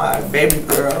raise my baby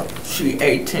girl. She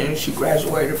 18, she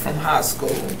graduated from high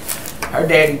school. Her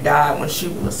daddy died when she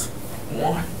was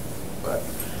 1, but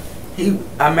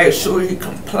I made sure he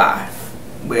complied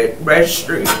with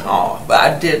registry and all, but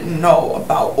I didn't know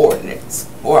about ordinance,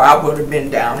 or I would have been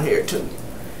down here too.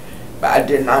 But I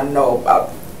did not know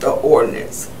about the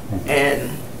ordinance.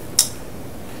 And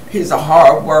he's a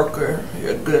hard worker,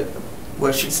 a good,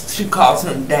 well, she calls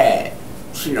him dad.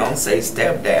 She don't say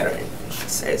stepdad or anything, she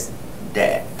says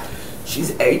dad.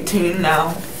 She's 18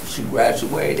 now, she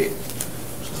graduated,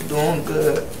 she's doing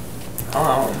good.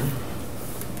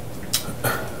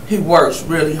 He works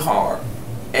really hard,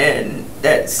 and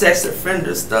that sex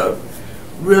offender stuff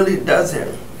really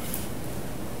doesn't,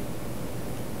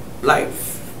 like,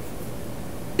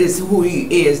 is who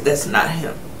he is, that's not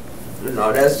him. You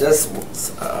know, that's just,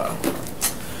 oh,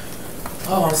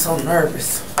 I'm so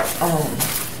nervous.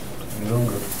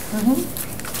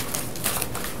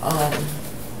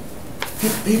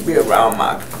 He be around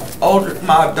my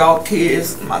adult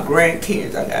kids, my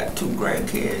grandkids. I got 2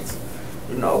 grandkids.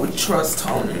 You know, we trust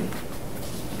Tony.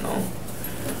 You know,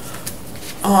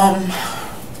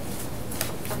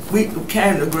 we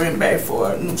came to Green Bay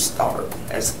for a new start,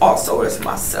 as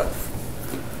myself.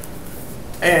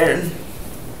 And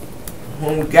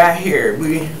when we got here,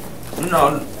 you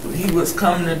know, he was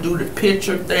coming to do the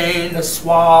picture thing, the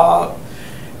swab,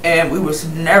 and we was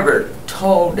never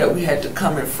told that we had to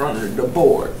come in front of the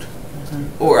board.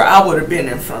 Or I would have been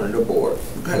in front of the board,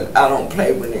 because I don't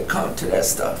play when it comes to that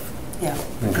stuff. Yeah.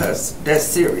 Because that's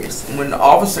serious. And when the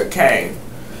officer came,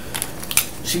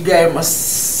 she gave him a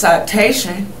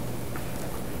citation,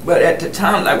 but at the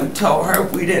time, like we told her,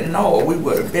 we didn't know, or we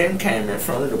would have came in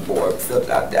front of the board, filled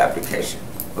out the application.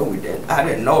 But we didn't. I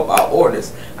didn't know about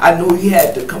ordinance. I knew he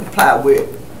had to comply with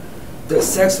the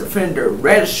sex offender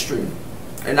registry,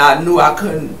 and I knew I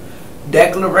couldn't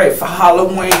declarate for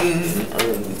Halloween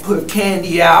and put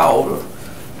candy out, or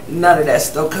none of that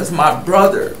stuff, because my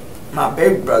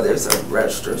baby brother is a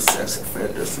registered sex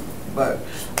offender. But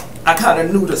I kind of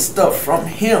knew the stuff from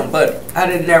him, but I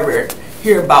didn't ever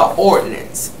hear about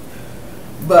ordinance.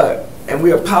 And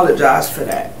we apologize for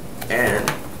that.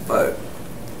 But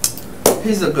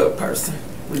he's a good person.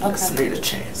 We just need a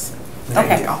chance.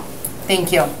 Thank y'all.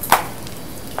 Thank you.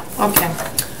 Okay.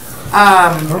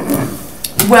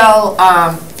 Well,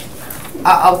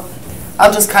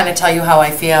 I'll just kind of tell you how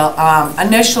I feel.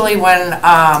 Initially, when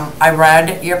I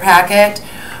read your packet,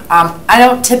 I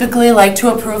don't typically like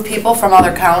to approve people from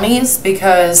other counties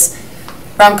because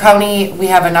Brown County, we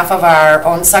have enough of our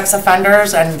own sex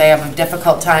offenders and they have a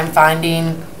difficult time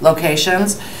finding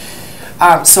locations.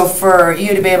 So for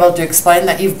you to be able to explain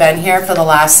that you've been here for the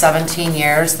last 17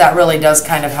 years, that really does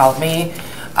kind of help me.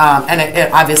 And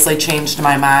it obviously changed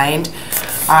my mind.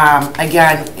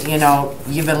 Again, you know,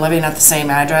 you've been living at the same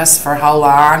address for how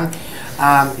long?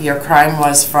 Your crime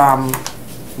was from,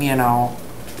 you know,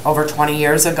 over 20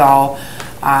 years ago.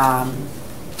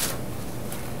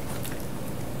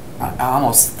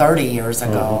 Almost 30 years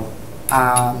ago.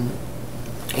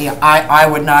 Yeah, I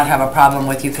would not have a problem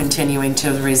with you continuing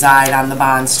to reside on the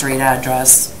Bond Street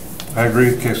address. I agree,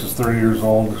 the case is 30 years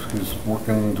old, he's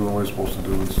working and doing what he's supposed to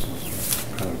do, it's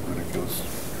just kind of ridiculous.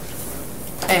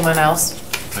 Anyone else?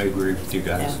 I agree with you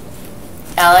guys.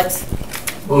 Yeah. Alex?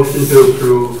 Motion to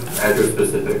approve address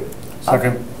specific.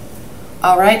 Second.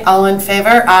 All right, all in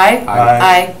favor? Aye?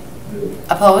 Aye.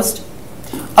 Opposed?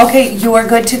 Okay, you are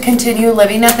good to continue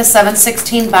living at the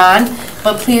 716 Bond,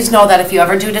 but please know that if you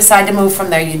ever do decide to move from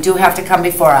there, you do have to come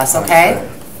before us, okay?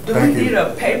 Do we need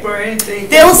a paper or anything?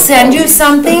 They'll send you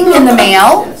something in the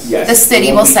mail. Yes. The city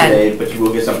it will won't be send. today, but you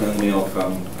will get something in the mail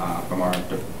from our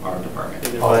department.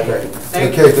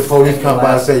 In case the police come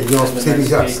by and say, you don't see me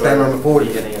standing on the porch,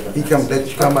 he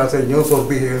come by and say, you don't supposed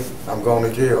to be here, I'm going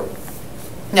to jail.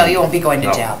 No, you won't be going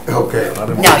to jail. Okay.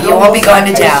 No, you won't be going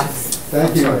to jail.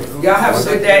 Thank you. Y'all have a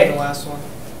good day. The last one.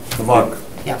 Good luck.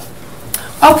 Yeah.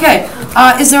 Okay,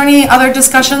 is there any other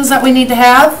discussions that we need to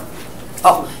have?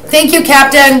 Oh, thank you,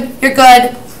 Captain. You're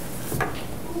good.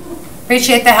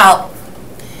 Appreciate the help.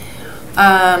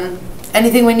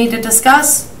 Anything we need to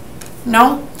discuss?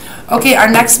 No? Okay, our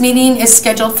next meeting is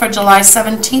scheduled for July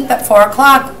 17th at 4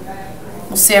 o'clock.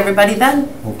 We'll see everybody then.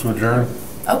 Move to adjourn.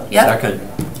 Oh, yeah. Second.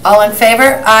 All in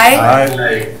favor? Aye?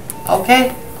 Aye.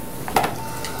 Okay.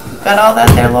 Got all that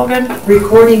there, Logan?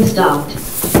 Recording stopped.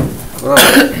 Well,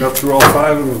 got through all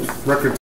 5 and record